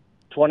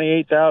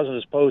 28,000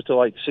 as opposed to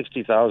like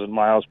 60,000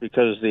 miles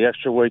because of the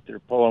extra weight they're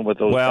pulling with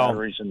those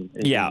batteries and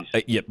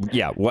EVs.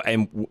 Yeah. Well,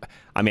 and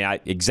I mean,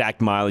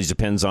 exact mileage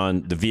depends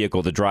on the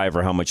vehicle, the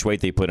driver, how much weight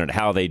they put in it,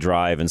 how they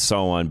drive, and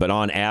so on. But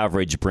on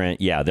average,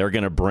 Brent, they're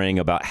going to bring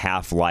about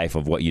half life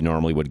of what you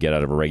normally would get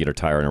out of a regular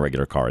tire in a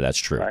regular car. That's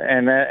true.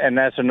 And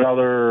that's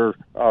another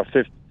 $1,000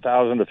 to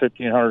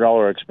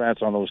 $1,500 expense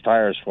on those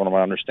tires, from what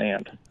I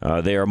understand.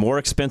 They are a more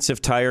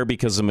expensive tire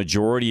because the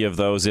majority of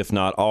those, if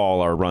not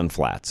all, are run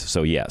flats.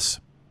 So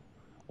yes.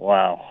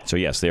 Wow. So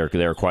yes, they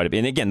are quite a bit.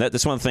 And again,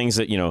 that's one of the things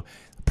that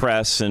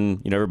press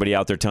and everybody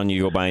out there telling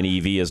you to go buy an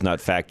EV is not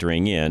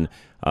factoring in.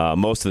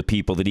 Most of the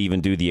people that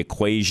even do the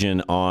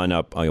equation on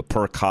a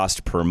per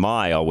cost per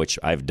mile, which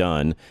I've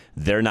done,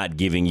 they're not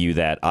giving you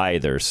that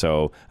either.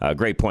 So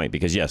great point,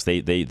 because yes,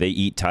 they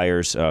eat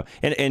tires, and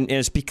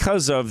it's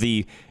because of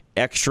the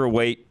extra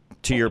weight,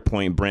 to your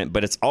point, Brent,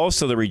 but it's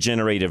also the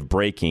regenerative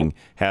braking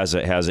has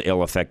an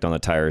ill effect on the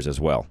tires as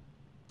well.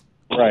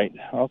 Right.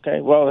 Okay.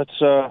 Well,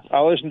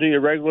 I'll listen to you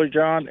regularly,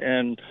 John,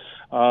 and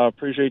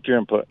appreciate your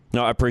input.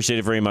 No, I appreciate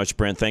it very much,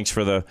 Brent. Thanks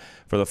for the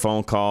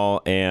phone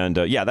call. And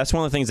that's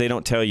one of the things they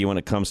don't tell you when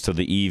it comes to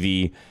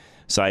the EV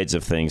sides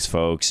of things,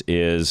 folks,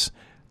 is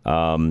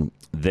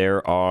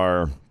there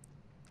are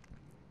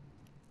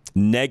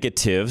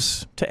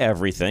negatives to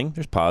everything.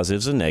 There's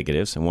positives and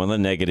negatives, and one of the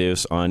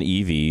negatives on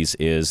EVs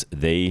is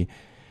they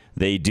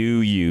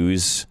do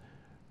use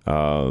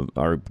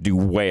or do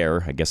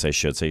wear, I guess I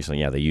should say. So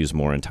they use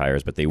more in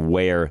tires, but they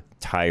wear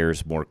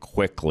tires more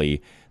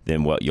quickly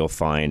than what you'll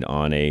find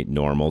on a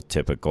normal,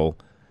 typical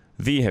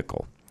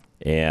vehicle.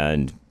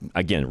 And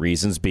again,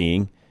 reasons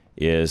being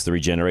is the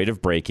regenerative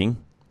braking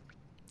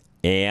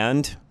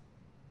and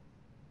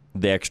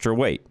the extra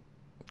weight.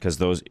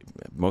 because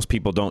most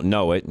people don't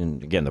know it.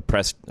 And again, the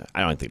press,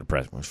 I don't think the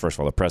press, first of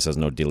all, the press has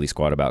no diddly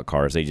squat about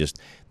cars. They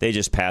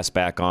just pass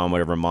back on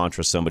whatever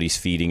mantra somebody's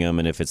feeding them.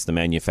 And if it's the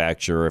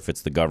manufacturer, if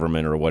it's the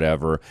government or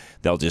whatever,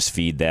 they'll just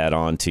feed that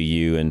on to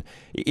you.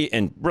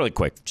 And really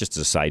quick, just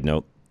as a side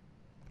note,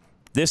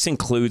 this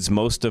includes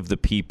most of the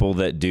people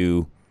that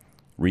do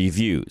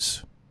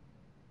reviews.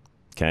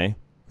 Okay?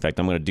 In fact,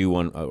 I'm going to do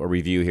a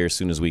review here as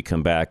soon as we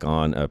come back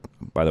on,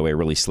 by the way, a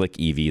really slick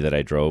EV that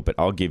I drove. But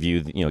I'll give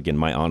you, again,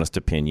 my honest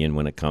opinion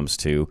when it comes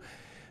to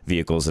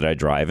vehicles that I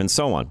drive and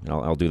so on.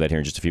 I'll do that here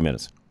in just a few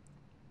minutes.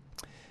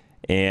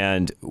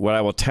 And what I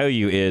will tell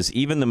you is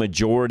even the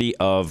majority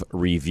of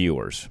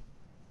reviewers,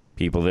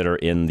 people that are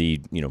in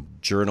the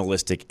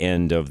journalistic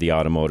end of the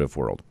automotive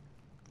world,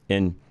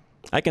 and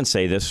I can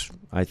say this,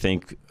 I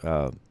think,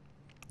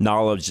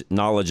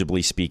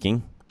 knowledgeably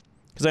speaking,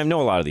 because I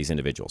know a lot of these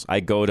individuals. I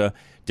go to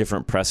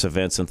different press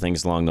events and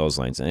things along those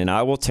lines. And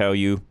I will tell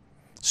you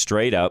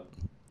straight up,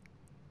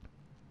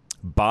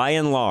 by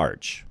and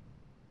large,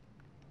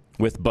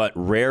 with but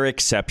rare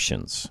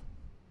exceptions,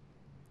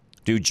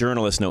 do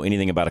journalists know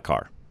anything about a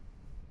car?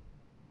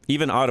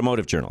 Even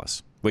automotive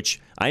journalists, which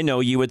I know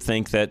you would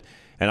think that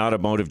an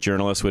automotive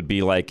journalist would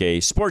be like a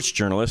sports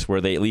journalist,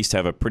 where they at least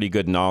have a pretty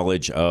good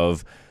knowledge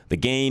of the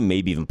game,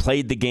 maybe even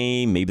played the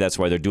game. Maybe that's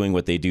why they're doing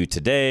what they do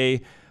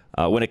today.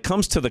 When it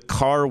comes to the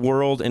car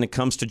world and it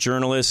comes to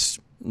journalists,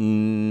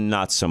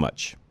 not so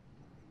much.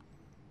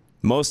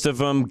 Most of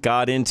them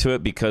got into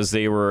it because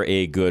they were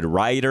a good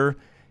writer,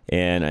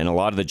 and a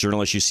lot of the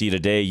journalists you see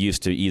today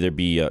used to either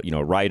be a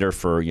writer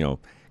for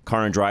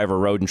Car and Driver,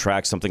 Road and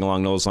Track, something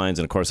along those lines.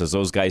 And of course, as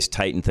those guys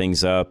tightened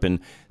things up and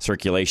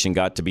circulation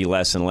got to be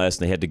less and less,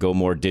 they had to go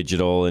more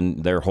digital,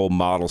 and their whole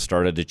model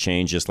started to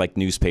change, just like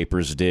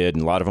newspapers did.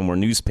 And a lot of them were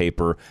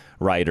newspaper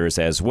writers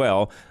as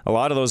well. A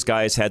lot of those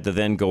guys had to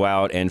then go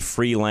out and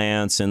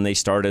freelance, and they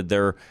started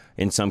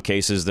in some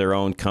cases, their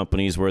own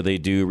companies where they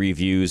do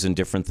reviews and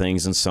different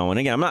things and so on.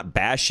 Again, I'm not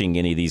bashing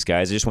any of these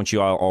guys. I just want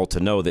you all to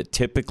know that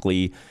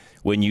typically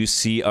when you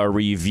see a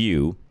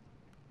review,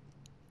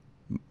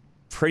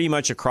 pretty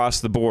much across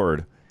the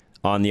board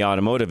on the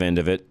automotive end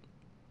of it,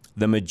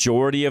 the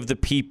majority of the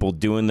people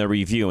doing the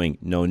reviewing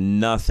know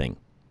nothing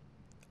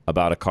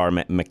about a car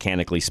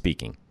mechanically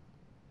speaking.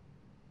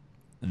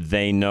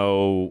 They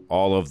know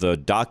all of the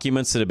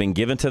documents that have been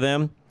given to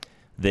them.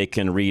 They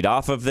can read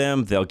off of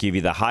them. They'll give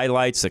you the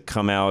highlights that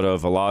come out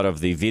of a lot of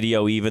the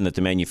video even that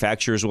the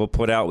manufacturers will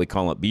put out. We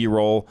call it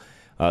B-roll.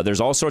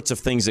 There's all sorts of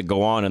things that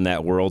go on in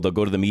that world. They'll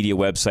go to the media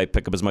website,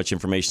 pick up as much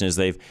information as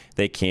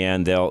they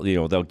can.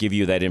 They'll give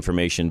you that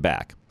information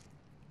back.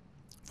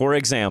 For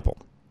example,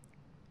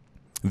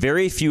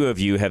 very few of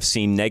you have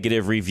seen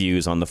negative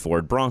reviews on the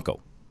Ford Bronco.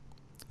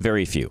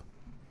 Very few.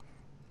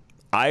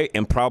 I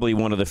am probably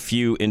one of the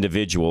few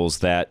individuals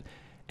that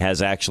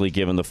has actually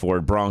given the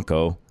Ford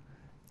Bronco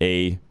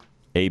a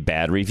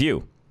bad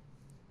review.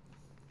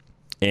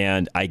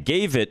 And I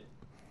gave it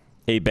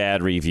a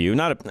bad review,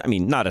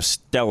 not a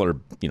stellar,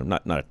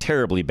 not a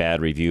terribly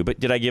bad review, but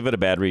did I give it a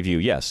bad review?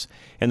 Yes.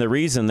 And the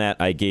reason that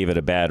I gave it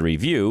a bad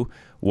review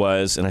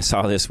was, and I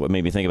saw this, what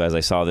made me think about it is I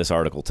saw this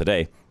article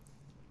today,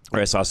 or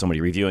I saw somebody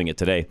reviewing it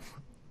today.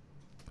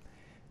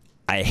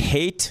 I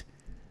hate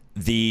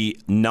the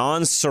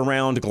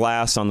non-surround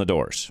glass on the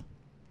doors.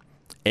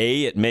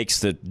 It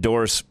makes the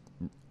doors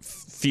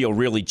feel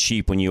really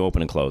cheap when you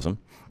open and close them.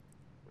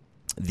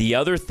 The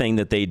other thing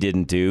that they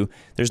didn't do,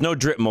 there's no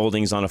drip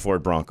moldings on a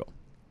Ford Bronco.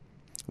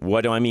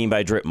 What do I mean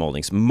by drip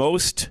moldings?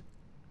 Most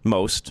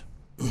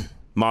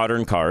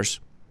modern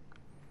cars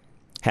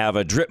have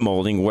a drip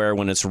molding where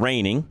when it's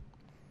raining,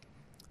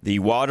 the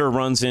water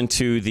runs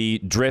into the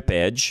drip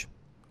edge.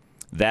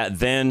 That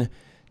then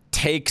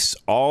takes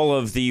all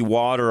of the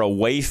water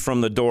away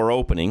from the door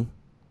opening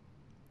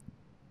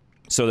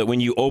so that when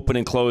you open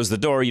and close the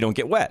door, you don't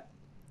get wet.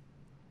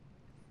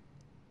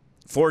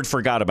 Ford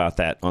forgot about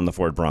that on the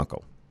Ford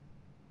Bronco.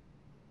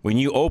 When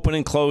you open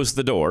and close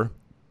the door,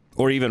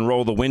 or even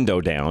roll the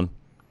window down,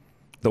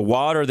 the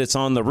water that's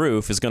on the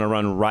roof is going to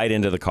run right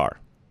into the car.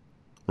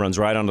 Runs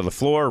right onto the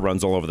floor,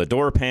 runs all over the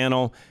door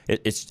panel.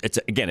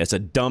 It's a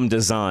dumb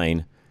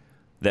design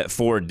that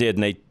Ford did,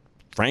 and they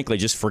frankly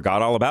just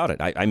forgot all about it.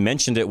 I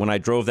mentioned it when I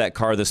drove that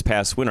car this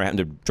past winter. I happened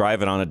to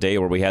drive it on a day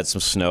where we had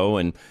some snow,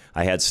 and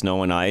I had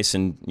snow and ice,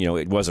 and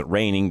it wasn't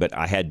raining, but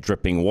I had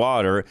dripping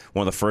water.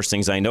 One of the first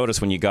things I noticed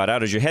when you got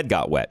out is your head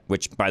got wet,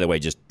 which, by the way,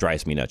 just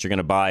drives me nuts. You're going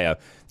to buy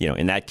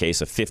in that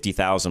case, a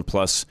 $50,000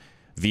 plus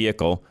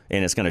vehicle,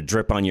 and it's going to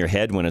drip on your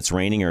head when it's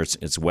raining or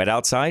it's wet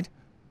outside.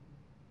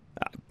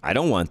 I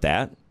don't want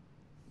that.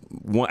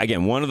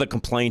 One of the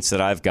complaints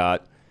that I've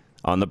got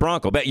on the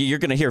Bronco, but you're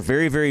going to hear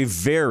very, very,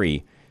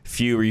 very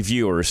few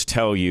reviewers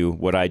tell you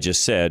what I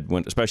just said,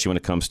 especially when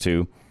it comes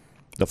to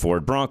the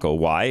Ford Bronco.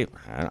 Why?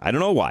 I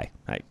don't know why.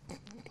 I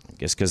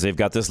guess because they've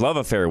got this love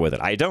affair with it.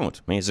 I don't.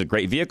 I mean, is it a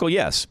great vehicle?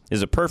 Yes.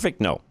 Is it perfect?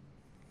 No.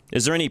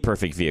 Is there any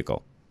perfect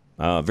vehicle?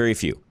 Very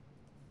few.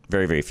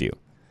 Very, very few.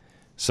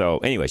 So,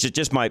 anyways,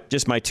 just my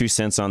 2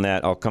 cents on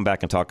that. I'll come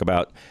back and talk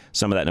about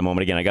some of that in a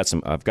moment. Again,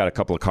 I've got a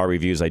couple of car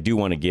reviews I do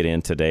want to get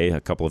in today. A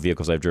couple of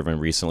vehicles I've driven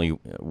recently.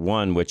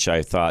 One which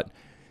I thought,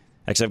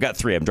 actually, I've got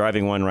 3. I'm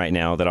driving one right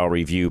now that I'll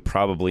review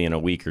probably in a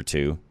week or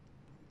two.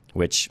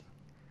 Which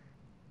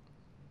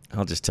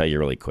I'll just tell you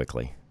really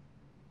quickly.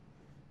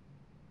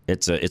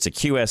 It's a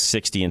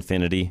QS60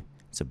 Infiniti.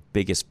 It's the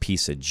biggest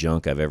piece of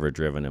junk I've ever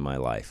driven in my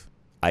life.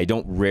 I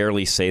don't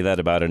rarely say that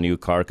about a new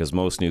car because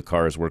most new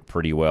cars work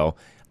pretty well.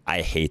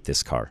 I hate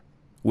this car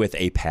with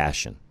a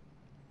passion.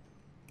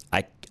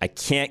 I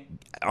can't,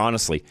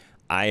 honestly,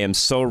 I am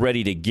so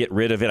ready to get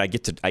rid of it.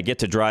 I get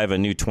to drive a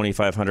new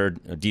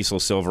 2500 diesel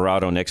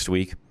Silverado next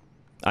week.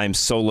 I'm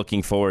so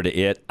looking forward to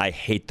it. I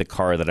hate the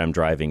car that I'm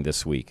driving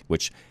this week,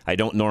 which I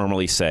don't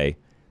normally say.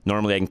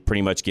 Normally, I can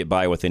pretty much get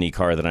by with any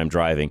car that I'm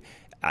driving.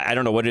 I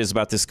don't know what it is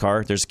about this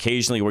car. There's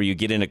occasionally where you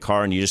get in a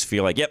car and you just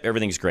feel like, yep,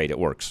 everything's great. It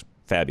works.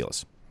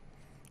 Fabulous.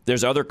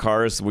 There's other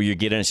cars where you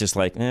get in, it's just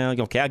like,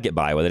 okay, I'll get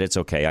by with it. It's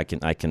okay.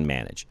 I can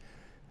manage.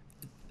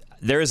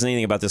 There isn't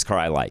anything about this car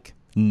I like.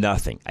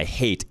 Nothing. I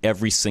hate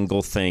every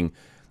single thing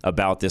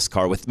about this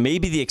car, with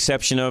maybe the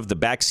exception of the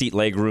backseat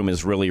legroom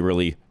is really,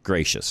 really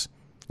gracious.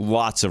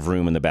 Lots of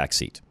room in the back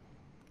seat.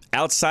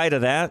 Outside of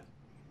that,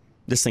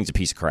 this thing's a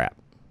piece of crap.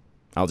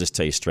 I'll just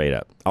tell you straight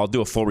up. I'll do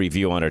a full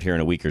review on it here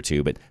in a week or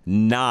two, but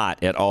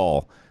not at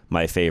all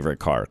my favorite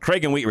car.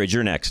 Craig and Wheat Ridge,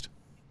 you're next.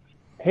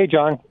 Hey,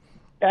 John.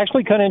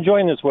 Actually kind of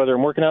enjoying this weather.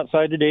 I'm working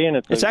outside today, and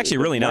it's actually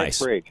really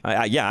nice. Break.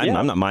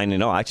 I'm not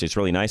minding at all. Actually, it's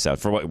really nice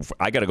out.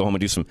 I got to go home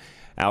and do some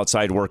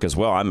outside work as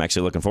well. I'm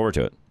actually looking forward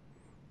to it.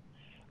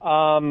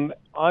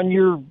 On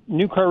your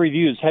new car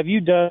reviews, have you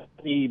done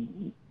the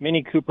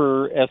Mini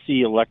Cooper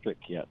SE Electric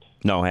yet?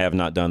 No, I have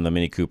not done the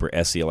Mini Cooper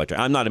SE Electric.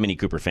 I'm not a Mini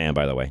Cooper fan,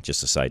 by the way.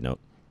 Just a side note.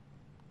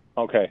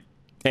 Okay.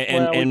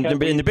 And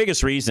the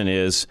biggest reason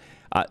is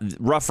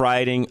rough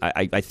riding.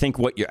 I think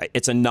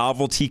it's a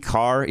novelty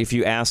car, if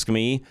you ask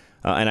me.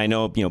 And I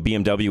know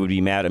BMW would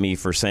be mad at me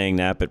for saying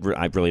that, but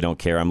I really don't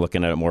care. I'm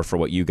looking at it more for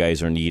what you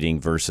guys are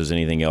needing versus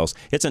anything else.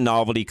 It's a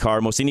novelty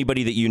car. Most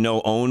anybody that you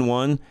know own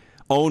one,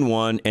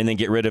 and then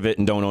get rid of it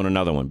and don't own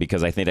another one,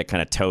 because I think that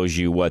kind of tells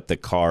you what the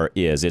car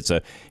is. It's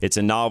a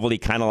novelty,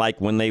 kind of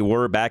like when they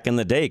were back in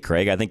the day,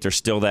 Craig. I think they're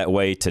still that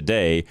way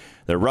today.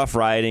 They're rough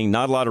riding,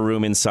 not a lot of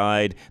room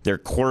inside. They're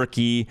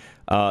quirky.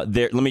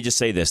 Let me just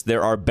say this.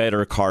 There are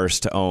better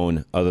cars to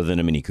own other than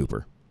a Mini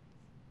Cooper.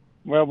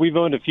 Well, we've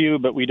owned a few,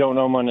 but we don't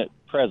own one at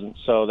present,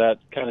 so that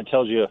kind of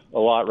tells you a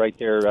lot right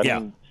there. I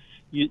mean,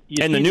 you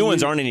and the new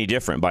ones aren't any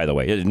different, by the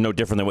way. It's no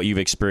different than what you've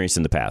experienced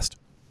in the past.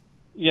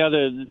 Yeah,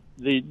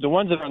 the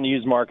ones that are on the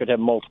used market have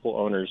multiple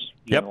owners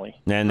generally.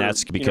 Yep, and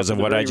that's because of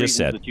what I just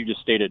said. That you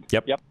just stated.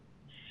 Yep.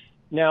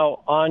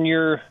 Now, on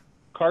your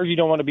cars you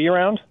don't want to be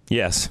around?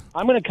 Yes.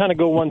 I'm going to kind of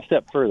go one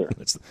step further.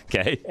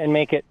 Okay. And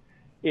make it,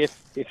 if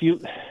you,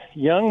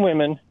 young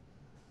women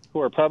who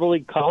are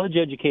probably college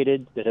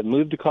educated that have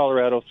moved to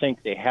Colorado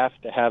think they have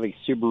to have a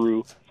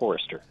Subaru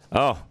Forester.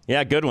 Oh,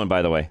 yeah, good one,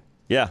 by the way.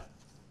 Yeah.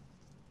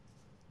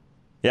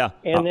 Yeah,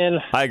 and then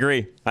I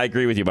agree. I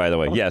agree with you, by the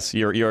way. Yes,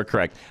 you're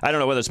correct. I don't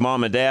know whether it's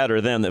mom and dad or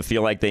them that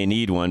feel like they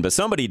need one, but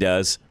somebody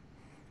does.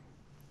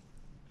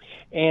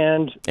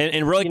 And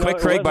really quick,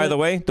 Craig, by the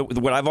way,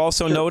 what I've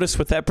also noticed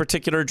with that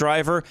particular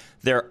driver,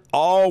 they're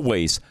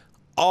always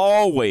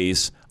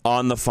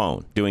on the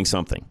phone doing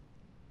something.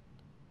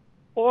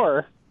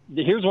 Or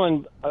here's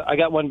one. I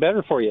got one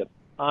better for you.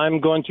 I'm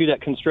going through that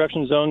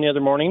construction zone the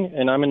other morning,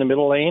 and I'm in the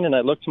middle lane, and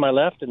I look to my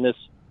left, and this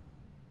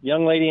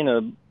young lady in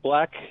a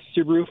black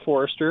Subaru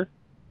Forester,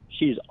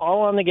 she's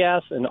all on the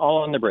gas and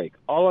all on the brake.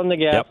 All on the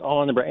gas, all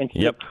on the brake. And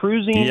she's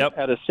cruising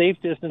at a safe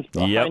distance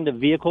behind the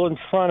vehicle in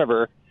front of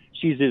her.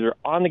 She's either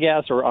on the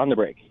gas or on the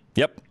brake.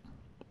 Yep.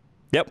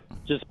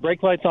 Just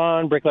brake lights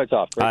on, brake lights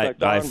off. I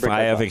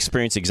have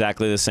experienced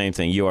exactly the same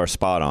thing. You are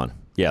spot on.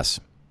 Yes.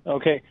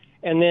 Okay.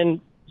 And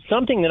then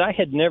something that I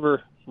had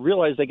never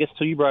realized, I guess,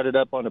 till you brought it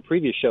up on a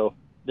previous show,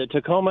 the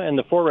Tacoma and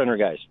the 4Runner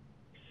guys.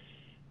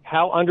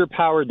 How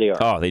underpowered they are.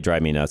 Oh, they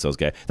drive me nuts, those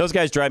guys. Those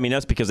guys drive me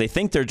nuts because they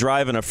think they're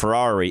driving a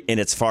Ferrari,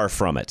 and it's far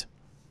from it.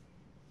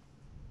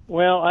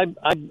 Well,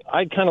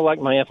 I kind of like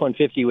my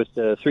F-150 with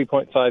the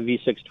 3.5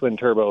 V6 twin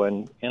turbo,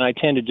 and I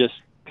tend to just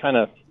kind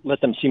of let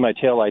them see my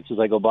taillights as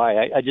I go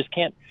by. I just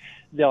can't.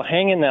 They'll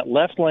hang in that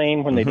left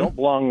lane when they don't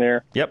belong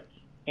there. Yep.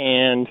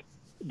 And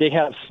they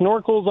have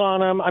snorkels on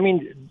them. I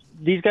mean,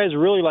 these guys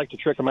really like to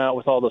trick them out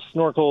with all the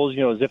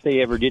snorkels, as if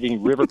they ever did any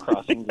river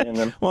crossings in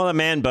them. Well, the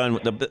man bun,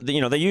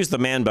 they use the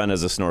man bun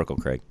as a snorkel,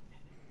 Craig.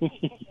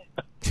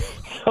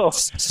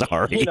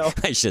 Sorry,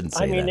 I shouldn't say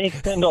that. I mean, they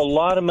spend a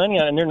lot of money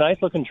on it, and they're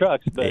nice-looking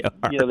trucks, but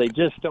they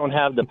just don't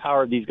have the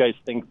power these guys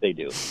think they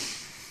do.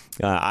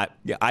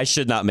 I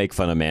should not make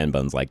fun of man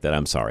buns like that.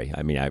 I'm sorry.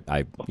 I mean,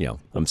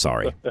 I'm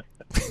sorry.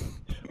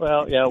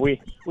 Well, yeah, we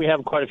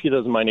have quite a few of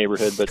those in my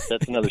neighborhood, but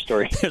that's another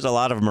story. There's a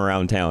lot of them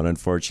around town,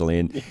 unfortunately.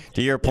 And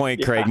to your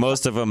point, Craig,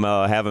 most of them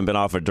haven't been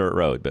off a dirt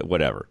road, but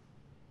whatever.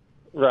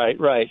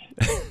 Right.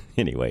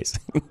 Anyways.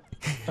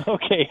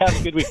 Okay, have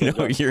a good weekend.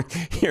 No,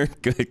 you're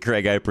good,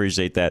 Craig. I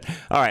appreciate that.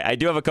 All right, I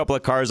do have a couple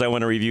of cars I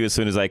want to review as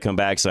soon as I come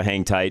back, so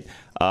hang tight.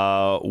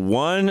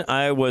 One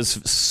I was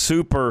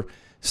super,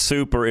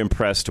 super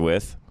impressed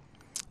with.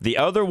 The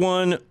other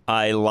one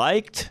I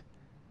liked,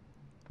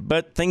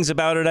 but things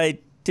about it I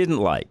didn't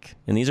like.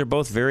 And these are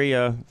both very,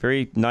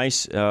 very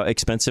nice,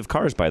 expensive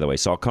cars, by the way.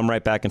 So I'll come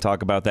right back and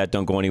talk about that.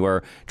 Don't go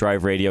anywhere.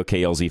 Drive Radio,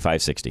 KLZ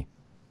 560.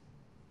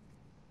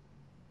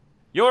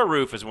 Your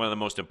roof is one of the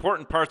most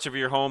important parts of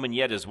your home and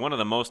yet is one of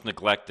the most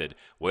neglected.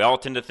 We all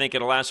tend to think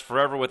it'll last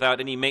forever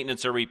without any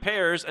maintenance or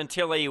repairs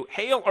until a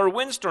hail or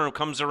windstorm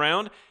comes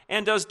around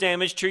and does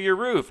damage to your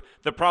roof.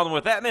 The problem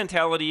with that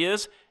mentality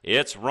is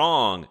it's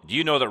wrong. Do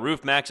you know that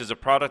Roof Max is a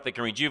product that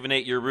can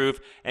rejuvenate your roof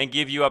and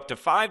give you up to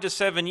 5 to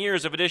 7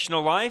 years of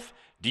additional life?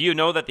 Do you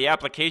know that the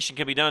application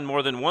can be done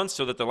more than once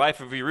so that the life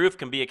of your roof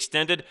can be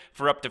extended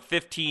for up to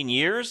 15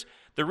 years?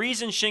 The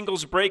reason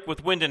shingles break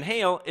with wind and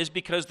hail is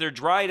because they're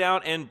dried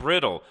out and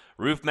brittle.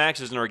 Roof Max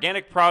is an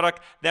organic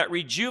product that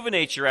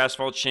rejuvenates your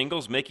asphalt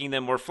shingles, making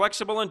them more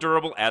flexible and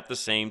durable at the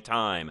same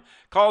time.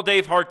 Call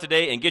Dave Hart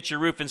today and get your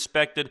roof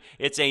inspected.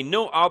 It's a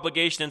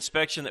no-obligation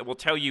inspection that will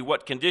tell you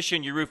what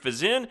condition your roof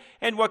is in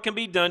and what can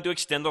be done to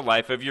extend the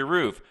life of your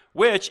roof,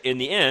 which, in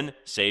the end,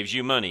 saves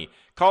you money.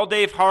 Call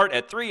Dave Hart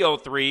at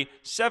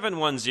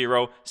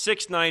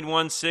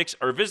 303-710-6916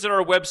 or visit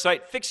our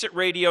website,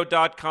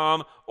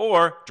 fixitradio.com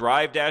or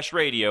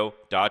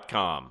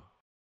drive-radio.com.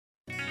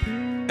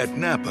 At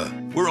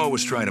Napa, we're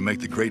always trying to make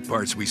the great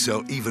parts we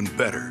sell even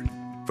better.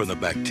 From the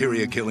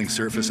bacteria-killing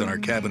surface on our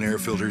cabin air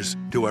filters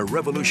to our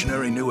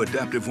revolutionary new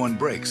Adaptive One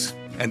brakes.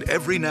 And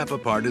every Napa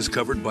part is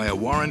covered by a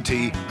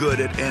warranty good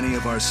at any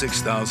of our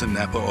 6,000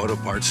 Napa Auto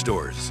Parts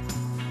stores.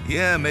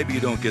 Yeah, maybe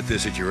you don't get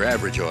this at your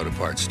average auto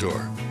parts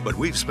store, but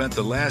we've spent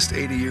the last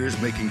 80 years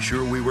making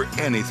sure we were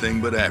anything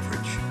but average.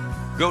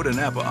 Go to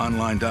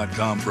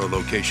NapaOnline.com for a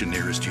location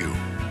nearest you.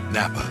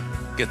 Napa,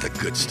 get the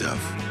good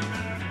stuff.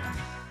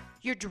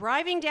 You're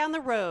driving down the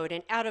road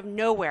and out of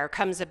nowhere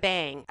comes a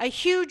bang. A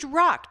huge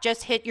rock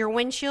just hit your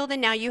windshield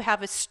and now you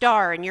have a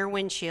star in your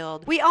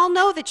windshield. We all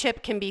know the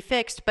chip can be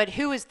fixed, but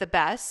who is the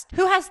best?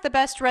 Who has the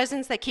best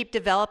resins that keep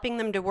developing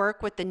them to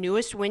work with the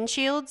newest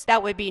windshields?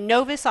 That would be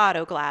Novus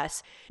Auto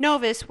Glass.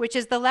 Novus, which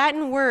is the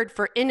Latin word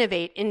for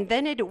innovate,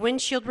 invented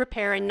windshield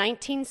repair in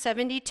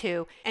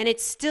 1972, and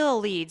it still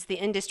leads the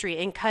industry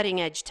in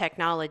cutting-edge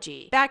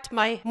technology. Backed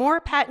by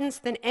more patents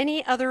than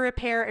any other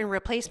repair and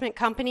replacement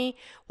company,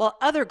 while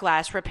other glass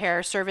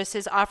repair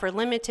services offer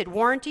limited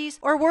warranties,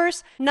 or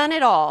worse, none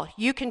at all.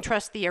 You can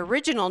trust the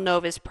original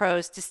Novus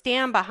pros to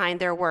stand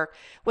behind their work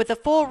with a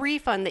full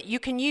refund that you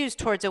can use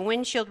towards a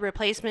windshield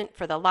replacement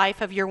for the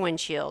life of your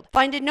windshield.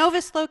 Find a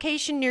Novus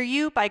location near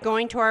you by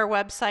going to our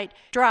website,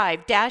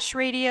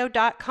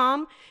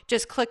 drive-radio.com.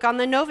 Just click on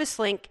the Novus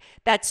link.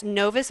 That's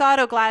Novus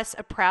Auto Glass,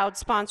 a proud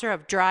sponsor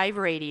of Drive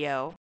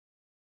Radio.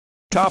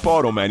 Top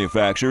auto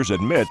manufacturers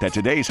admit that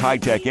today's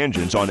high-tech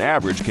engines on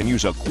average can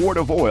use a quart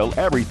of oil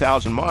every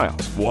 1,000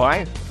 miles.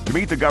 Why? To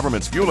meet the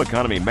government's fuel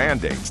economy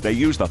mandates, they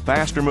use the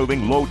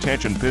faster-moving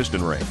low-tension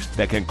piston rings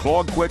that can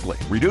clog quickly,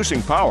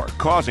 reducing power,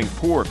 causing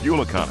poor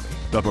fuel economy.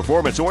 The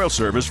Performance Oil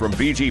Service from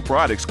BG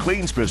Products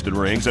cleans piston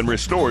rings and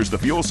restores the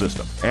fuel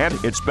system. And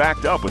it's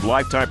backed up with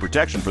lifetime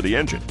protection for the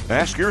engine.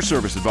 Ask your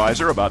service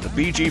advisor about the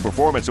BG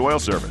Performance Oil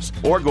Service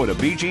or go to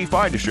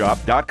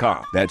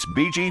bgfindashop.com. That's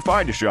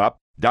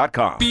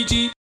bgfindashop.com.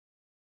 BG.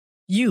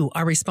 You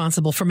are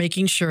responsible for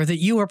making sure that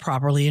you are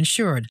properly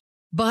insured,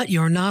 but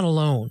you're not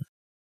alone.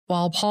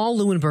 While Paul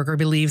Leuenberger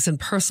believes in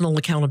personal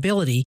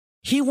accountability,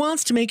 he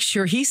wants to make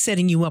sure he's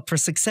setting you up for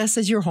success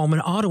as your home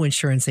and auto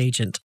insurance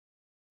agent.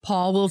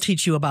 Paul will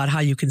teach you about how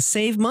you can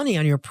save money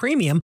on your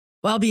premium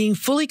while being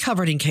fully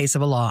covered in case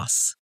of a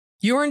loss.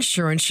 Your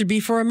insurance should be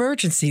for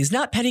emergencies,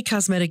 not petty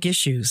cosmetic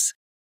issues.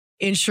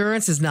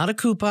 Insurance is not a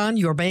coupon,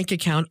 your bank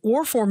account,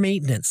 or for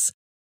maintenance.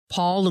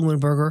 Paul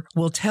Leuenberger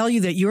will tell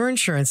you that your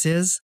insurance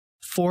is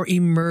for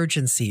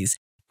emergencies.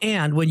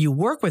 And when you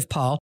work with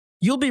Paul,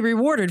 you'll be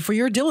rewarded for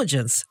your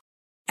diligence.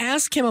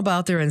 Ask him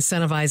about their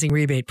incentivizing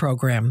rebate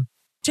program.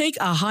 Take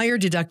a higher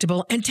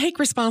deductible and take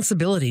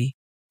responsibility.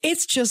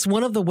 It's just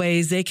one of the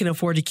ways they can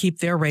afford to keep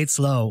their rates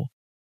low.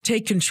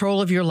 Take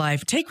control of your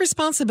life. Take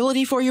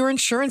responsibility for your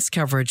insurance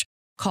coverage.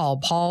 Call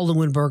Paul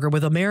Leuenberger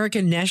with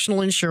American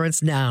National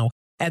Insurance now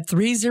at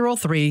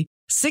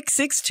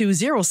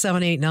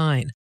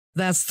 303-662-0789.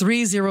 That's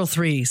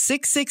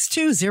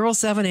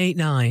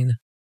 303-662-0789.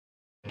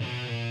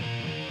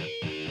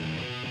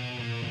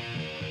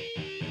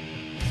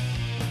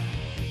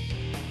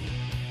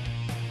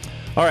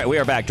 All right, we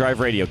are back. Drive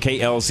Radio,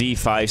 KLZ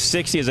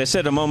 560. As I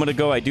said a moment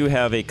ago, I do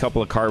have a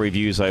couple of car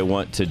reviews I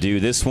want to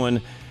do. This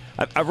one,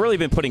 I've really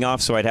been putting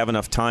off so I'd have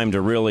enough time to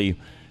really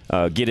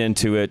get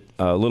into it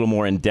a little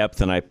more in depth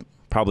than I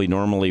probably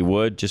normally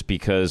would, just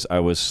because I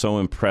was so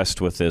impressed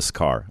with this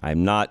car.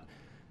 I'm not,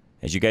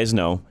 as you guys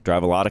know,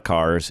 drive a lot of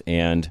cars,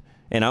 and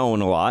I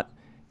own a lot,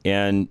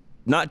 and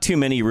not too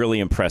many really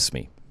impress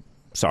me.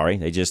 Sorry,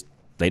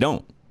 they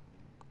don't.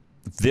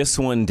 This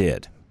one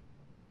did.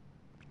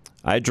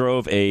 I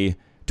drove a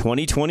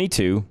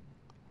 2022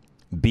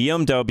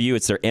 BMW,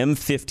 it's their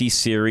M50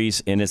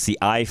 series, and it's the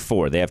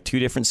i4. They have two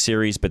different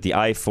series, but the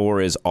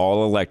i4 is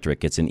all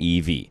electric. It's an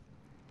EV.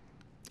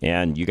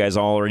 And you guys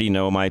already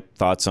know my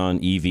thoughts on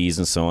EVs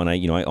and so on. I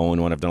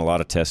own one. I've done a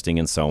lot of testing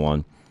and so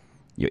on.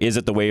 Is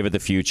it the wave of the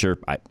future?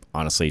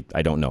 Honestly,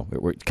 I don't know.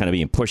 We're kind of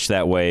being pushed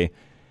that way.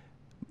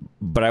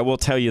 But I will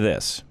tell you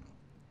this.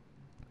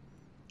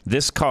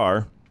 This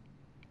car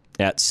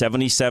at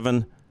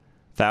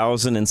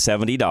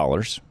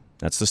 $77,070,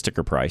 that's the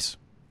sticker price.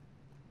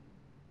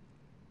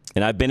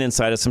 And I've been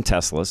inside of some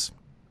Teslas.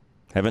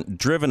 Haven't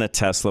driven a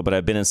Tesla, but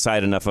I've been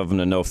inside enough of them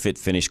to know fit,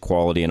 finish,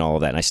 quality, and all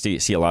of that. And I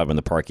see a lot of them in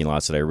the parking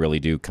lots that I really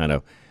do kind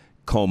of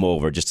comb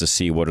over just to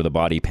see what are the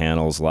body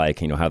panels like,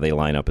 how they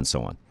line up and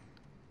so on.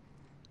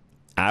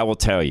 I will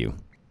tell you,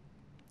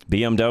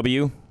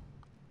 BMW,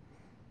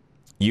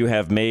 you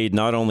have made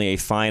not only a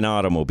fine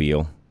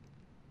automobile,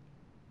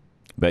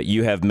 but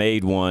you have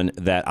made one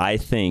that I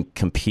think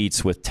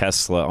competes with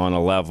Tesla on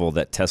a level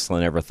that Tesla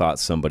never thought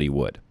somebody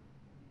would.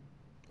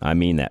 I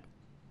mean that.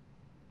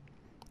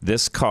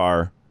 This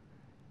car,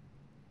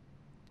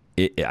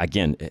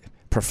 again,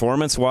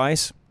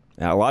 performance-wise,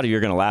 a lot of you are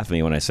going to laugh at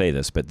me when I say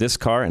this, but this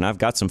car, and I've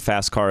got some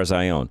fast cars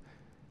I own,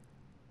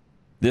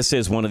 this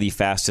is one of the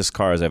fastest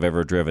cars I've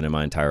ever driven in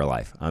my entire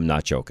life. I'm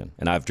not joking.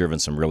 And I've driven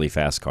some really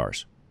fast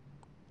cars.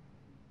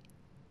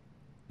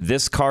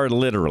 This car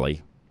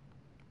literally,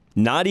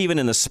 not even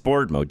in the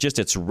sport mode, just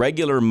its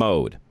regular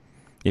mode,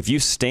 if you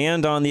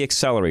stand on the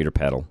accelerator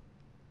pedal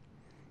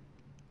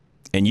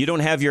and you don't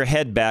have your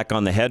head back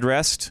on the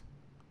headrest,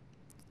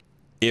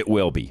 it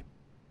will be.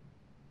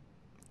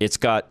 It's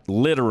got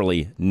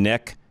literally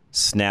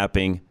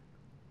neck-snapping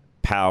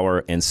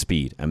power and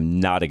speed. I'm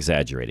not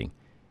exaggerating.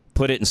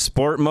 Put it in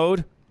sport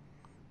mode,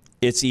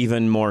 it's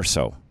even more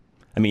so.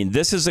 I mean,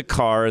 this is a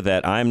car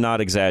that I'm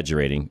not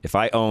exaggerating. If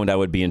I owned, I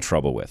would be in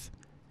trouble with.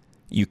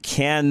 You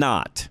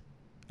cannot,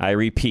 I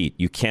repeat,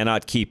 you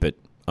cannot keep it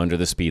under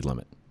the speed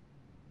limit.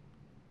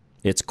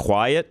 It's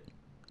quiet.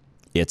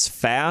 It's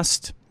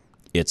fast.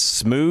 It's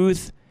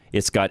smooth.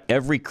 It's got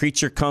every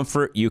creature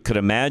comfort you could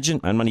imagine.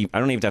 I don't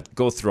even have to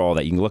go through all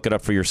that. You can look it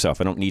up for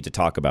yourself. I don't need to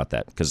talk about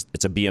that because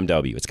it's a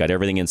BMW. It's got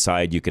everything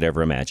inside you could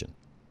ever imagine.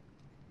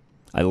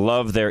 I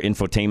love their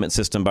infotainment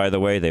system, by the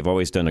way. They've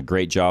always done a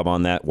great job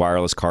on that.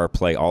 Wireless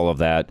CarPlay, all of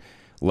that.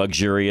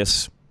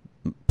 Luxurious.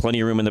 Plenty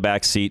of room in the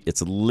back seat.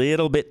 It's a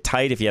little bit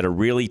tight if you had a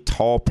really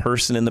tall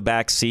person in the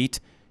back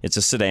seat. It's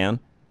a sedan.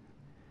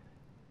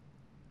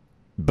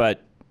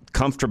 But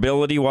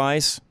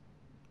comfortability-wise,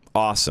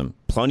 awesome.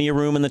 Plenty of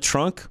room in the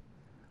trunk.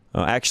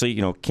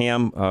 Actually,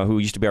 Cam, who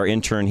used to be our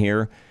intern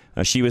here,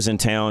 she was in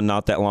town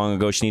not that long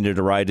ago. She needed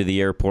a ride to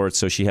the airport,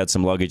 so she had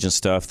some luggage and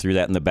stuff. Threw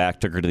that in the back,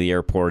 took her to the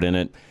airport in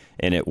it,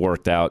 and it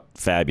worked out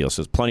fabulous.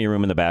 So there's plenty of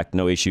room in the back,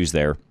 no issues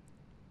there.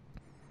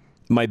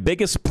 My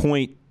biggest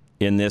point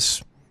in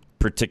this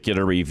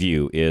particular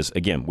review is,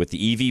 again, with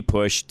the EV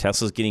push,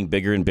 Tesla's getting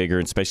bigger and bigger,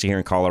 especially here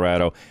in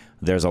Colorado.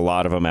 There's a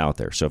lot of them out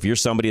there. So if you're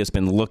somebody that's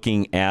been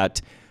looking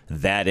at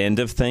that end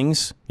of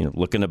things,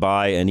 looking to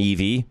buy an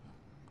EV,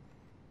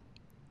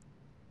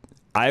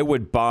 I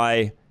would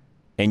buy,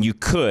 and you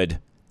could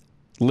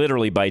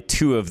literally buy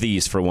two of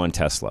these for one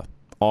Tesla.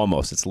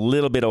 Almost. It's a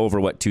little bit over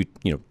what two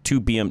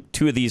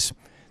of these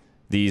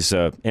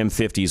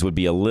M50s would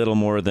be a little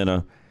more than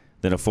a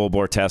full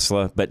bore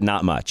Tesla, but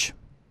not much.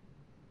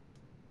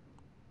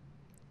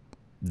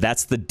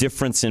 That's the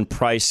difference in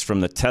price from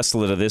the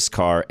Tesla to this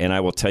car, and I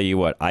will tell you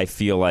what, I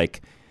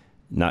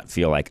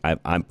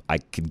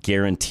could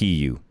guarantee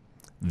you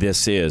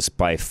this is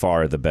by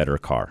far the better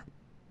car.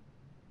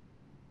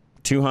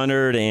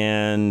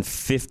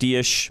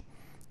 250-ish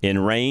in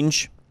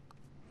range.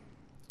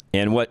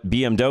 And what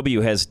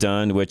BMW has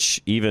done,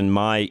 which even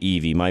my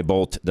EV, my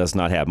Bolt, does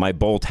not have. My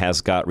Bolt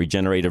has got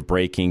regenerative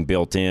braking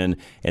built in,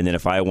 and then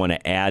if I want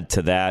to add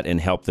to that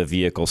and help the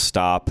vehicle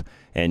stop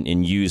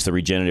and use the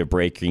regenerative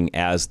braking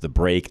as the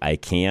brake, I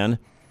can.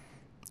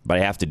 But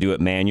I have to do it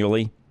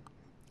manually.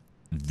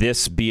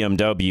 This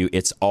BMW,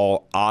 it's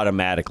all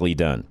automatically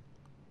done.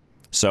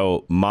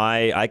 So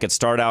I could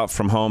start out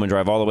from home and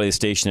drive all the way to the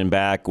station and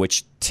back,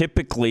 which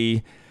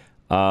typically,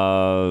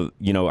 I'm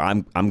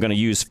going to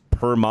use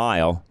per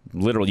mile.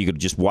 Literally, you could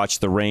just watch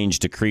the range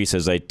decrease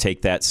as I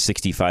take that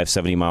 65,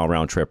 70-mile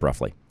round trip,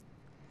 roughly.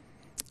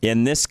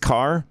 In this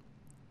car,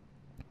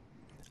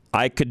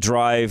 I could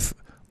drive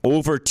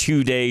over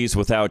 2 days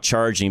without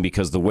charging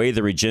because the way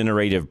the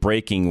regenerative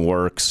braking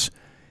works,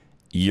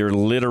 you're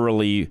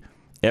literally,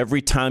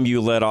 every time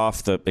you let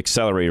off the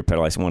accelerator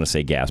pedal, I want to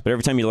say gas, but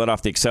every time you let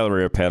off the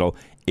accelerator pedal,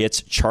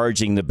 it's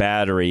charging the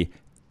battery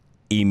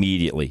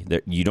immediately.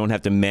 You don't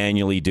have to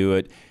manually do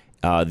it.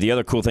 The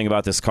other cool thing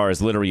about this car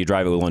is literally you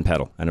drive it with one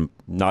pedal, and I'm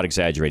not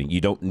exaggerating.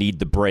 You don't need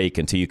the brake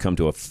until you come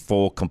to a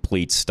full,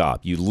 complete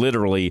stop. You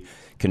literally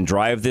can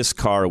drive this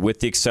car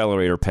with the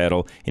accelerator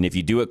pedal, and if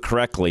you do it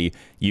correctly,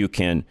 you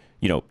can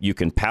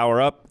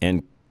power up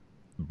and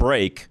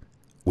brake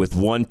with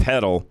one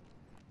pedal.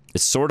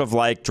 It's sort of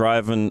like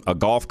driving a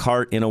golf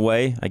cart in a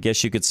way, I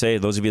guess you could say.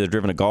 Those of you that have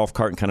driven a golf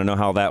cart and kind of know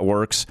how that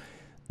works,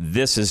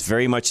 This is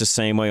very much the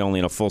same way, only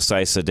in a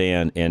full-size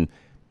sedan. And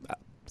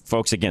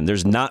folks, again,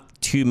 there's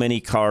not too many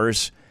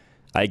cars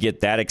I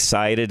get that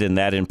excited and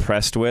that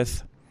impressed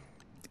with.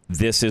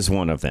 This is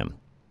one of them.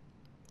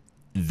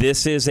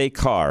 This is a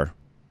car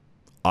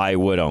I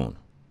would own.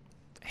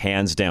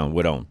 Hands down,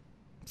 would own.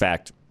 In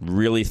fact,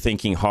 really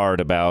thinking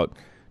hard about,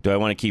 do I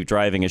want to keep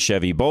driving a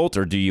Chevy Bolt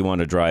or do you want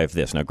to drive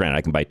this? Now, granted,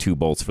 I can buy 2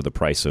 Bolts for the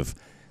price of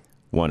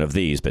one of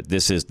these, but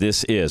this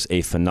is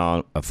a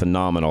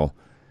phenomenal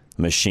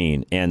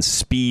machine. And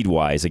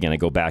speed-wise, again, I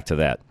go back to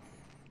that.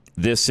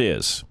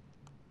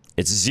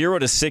 It's 0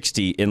 to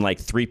 60 in like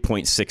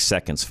 3.6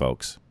 seconds,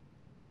 folks,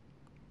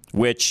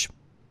 which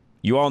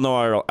you all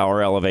know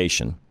our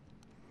elevation.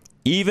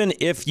 Even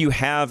if you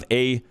have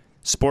a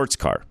sports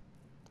car,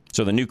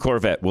 so the new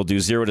Corvette will do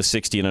 0 to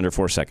 60 in under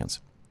 4 seconds.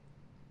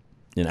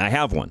 And I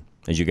have one,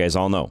 as you guys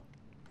all know.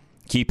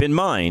 Keep in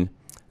mind,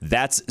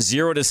 that's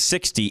 0 to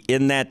 60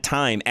 in that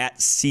time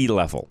at sea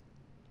level.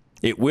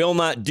 It will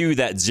not do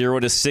that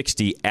 0 to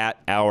 60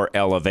 at our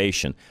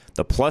elevation.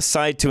 The plus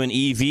side to an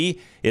EV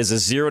is a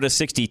 0 to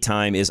 60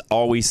 time is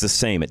always the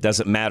same. It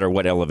doesn't matter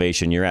what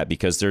elevation you're at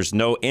because there's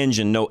no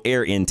engine, no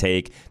air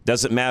intake.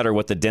 Doesn't matter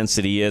what the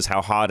density is,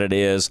 how hot it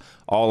is,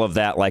 all of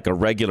that like a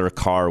regular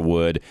car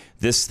would.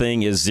 This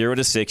thing is 0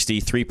 to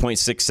 60,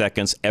 3.6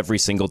 seconds every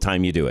single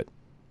time you do it.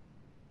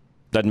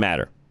 Doesn't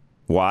matter.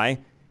 Why?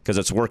 Because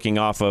it's working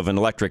off of an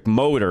electric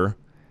motor,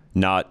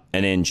 not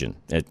an engine.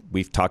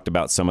 We've talked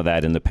about some of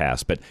that in the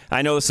past, but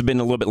I know this has been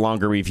a little bit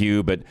longer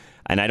review,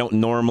 and I don't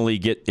normally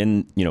get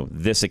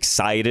this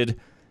excited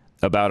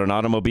about an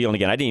automobile. And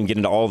again, I didn't even get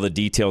into all the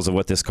details of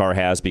what this car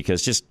has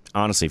because just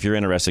honestly, if you're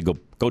interested,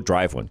 go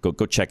drive one.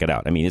 Go check it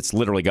out. I mean, it's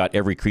literally got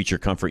every creature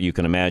comfort you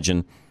can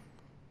imagine.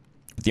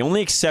 The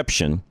only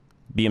exception,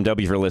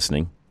 BMW, if you're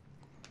listening,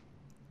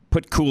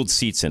 put cooled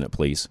seats in it,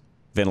 please.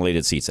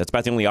 Ventilated seats. That's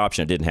about the only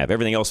option it didn't have.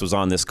 Everything else was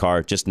on this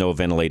car, just no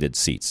ventilated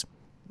seats.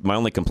 My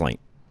only complaint.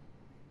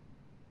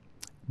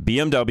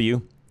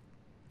 BMW,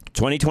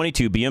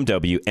 2022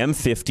 BMW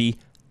M50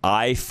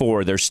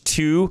 i4. There's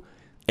 2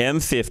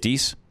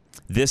 M50s.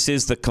 This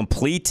is the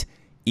complete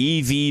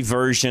EV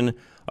version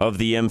of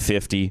the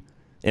M50.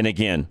 And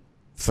again,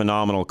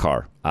 phenomenal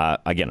car.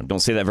 Again, I don't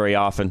say that very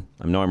often.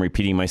 I know I'm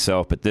repeating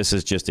myself, but this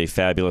is just a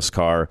fabulous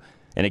car.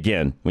 And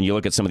again, when you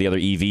look at some of the other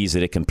EVs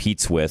that it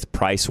competes with,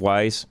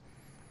 price-wise,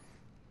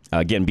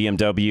 again,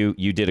 BMW,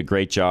 you did a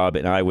great job,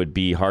 and I would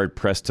be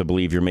hard-pressed to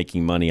believe you're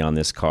making money on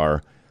this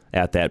car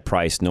at that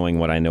price, knowing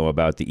what I know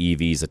about the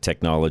EVs, the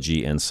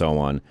technology, and so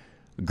on.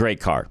 Great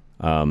car.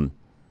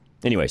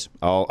 Anyways,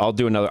 I'll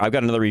do another. I've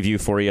got another review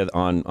for you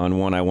on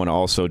one I want to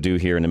also do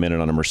here in a minute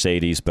on a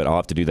Mercedes, but I'll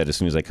have to do that as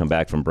soon as I come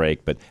back from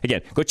break. But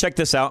again, go check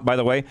this out. By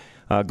the way,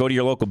 go to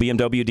your local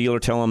BMW dealer.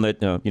 Tell them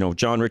that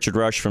John Richard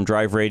Rush from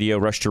Drive Radio,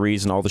 Rush to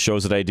Reason, all the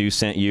shows that I do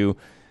sent you.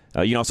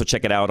 You can also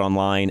check it out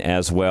online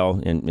as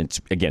well. And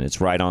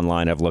it's right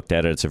online. I've looked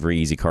at it. It's a very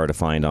easy car to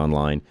find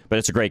online. But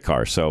it's a great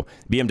car. So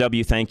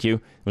BMW, thank you.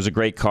 It was a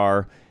great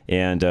car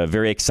and a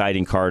very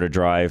exciting car to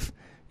drive.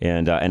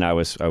 And I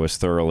was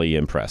thoroughly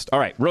impressed. All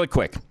right, really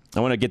quick.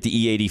 I want to get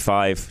the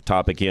E85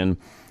 topic in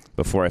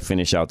before I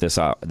finish out this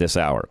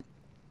hour.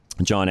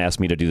 John asked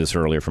me to do this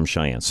earlier from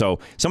Cheyenne. So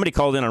somebody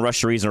called in on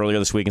Rush to Reason earlier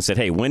this week and said,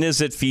 hey, when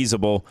is it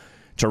feasible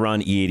to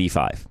run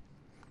E85?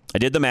 I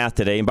did the math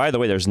today. And by the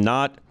way, there's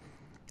not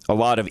a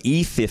lot of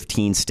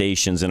E15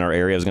 stations in our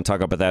area. I was going to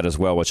talk about that as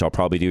well, which I'll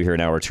probably do here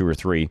in an hour 2 or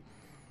 3.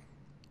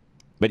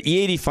 But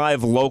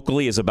E85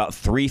 locally is about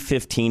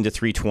 $3.15 to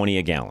 $3.20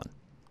 a gallon.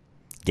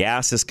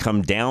 Gas has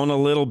come down a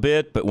little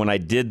bit, but when I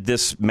did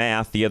this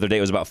math the other day,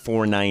 it was about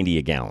 $4.90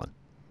 a gallon.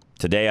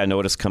 Today, I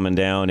noticed coming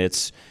down,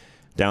 it's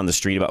down the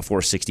street about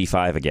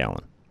 $4.65 a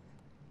gallon.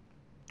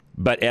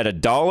 But at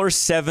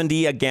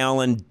 $1.70 a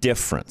gallon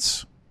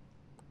difference,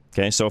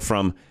 okay, so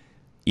from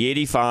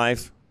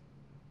E85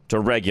 to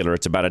regular,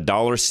 it's about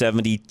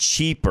 $1.70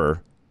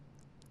 cheaper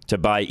to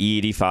buy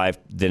E85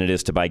 than it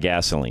is to buy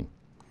gasoline.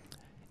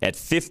 At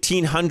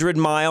 1,500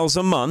 miles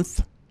a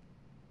month,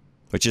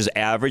 which is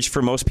average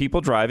for most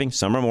people driving.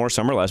 Some are more,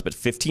 some are less, but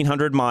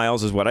 1,500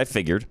 miles is what I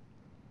figured.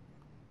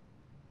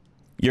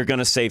 You're going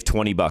to save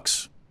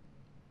 $20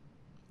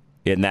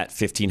 in that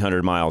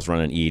 1,500 miles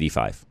running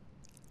E85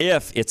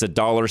 if it's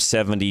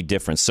 $1.70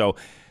 difference. So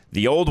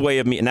the old way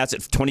of me, and that's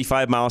at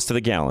 25 miles to the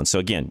gallon. So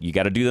again, you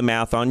got to do the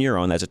math on your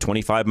own. That's at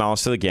 25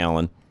 miles to the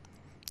gallon.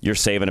 You're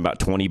saving about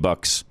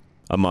 $20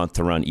 a month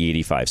to run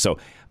E85. So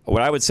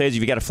what I would say is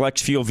if you got a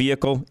flex fuel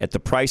vehicle at the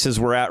prices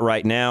we're at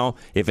right now,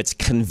 if it's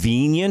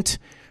convenient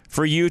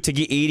for you to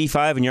get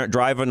E85 and you're not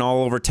driving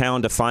all over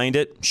town to find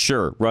it,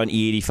 sure, run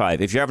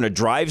E85. If you're having to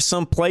drive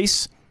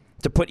someplace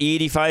to put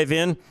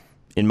E85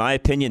 in my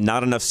opinion,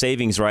 not enough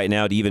savings right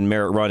now to even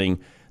merit running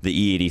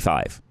the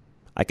E85.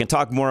 I can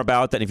talk more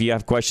about that. If you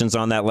have questions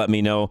on that, let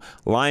me know.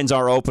 Lines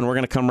are open. We're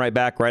going to come right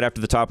back right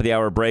after the top of the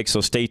hour break, so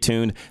stay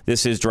tuned.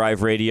 This is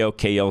Drive Radio,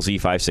 KLZ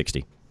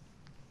 560.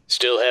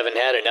 Still haven't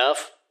had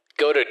enough?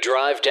 Go to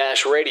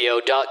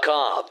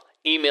drive-radio.com.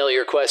 Email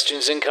your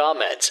questions and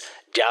comments.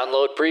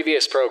 Download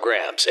previous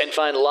programs and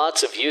find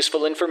lots of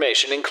useful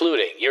information,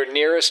 including your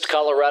nearest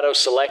Colorado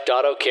Select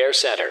Auto Care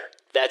Center.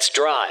 That's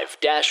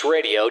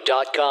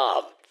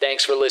drive-radio.com.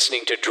 Thanks for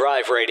listening to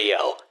Drive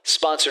Radio,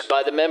 sponsored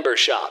by the member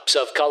shops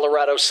of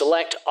Colorado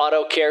Select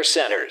Auto Care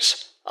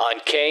Centers on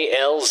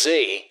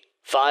KLZ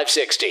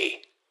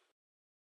 560.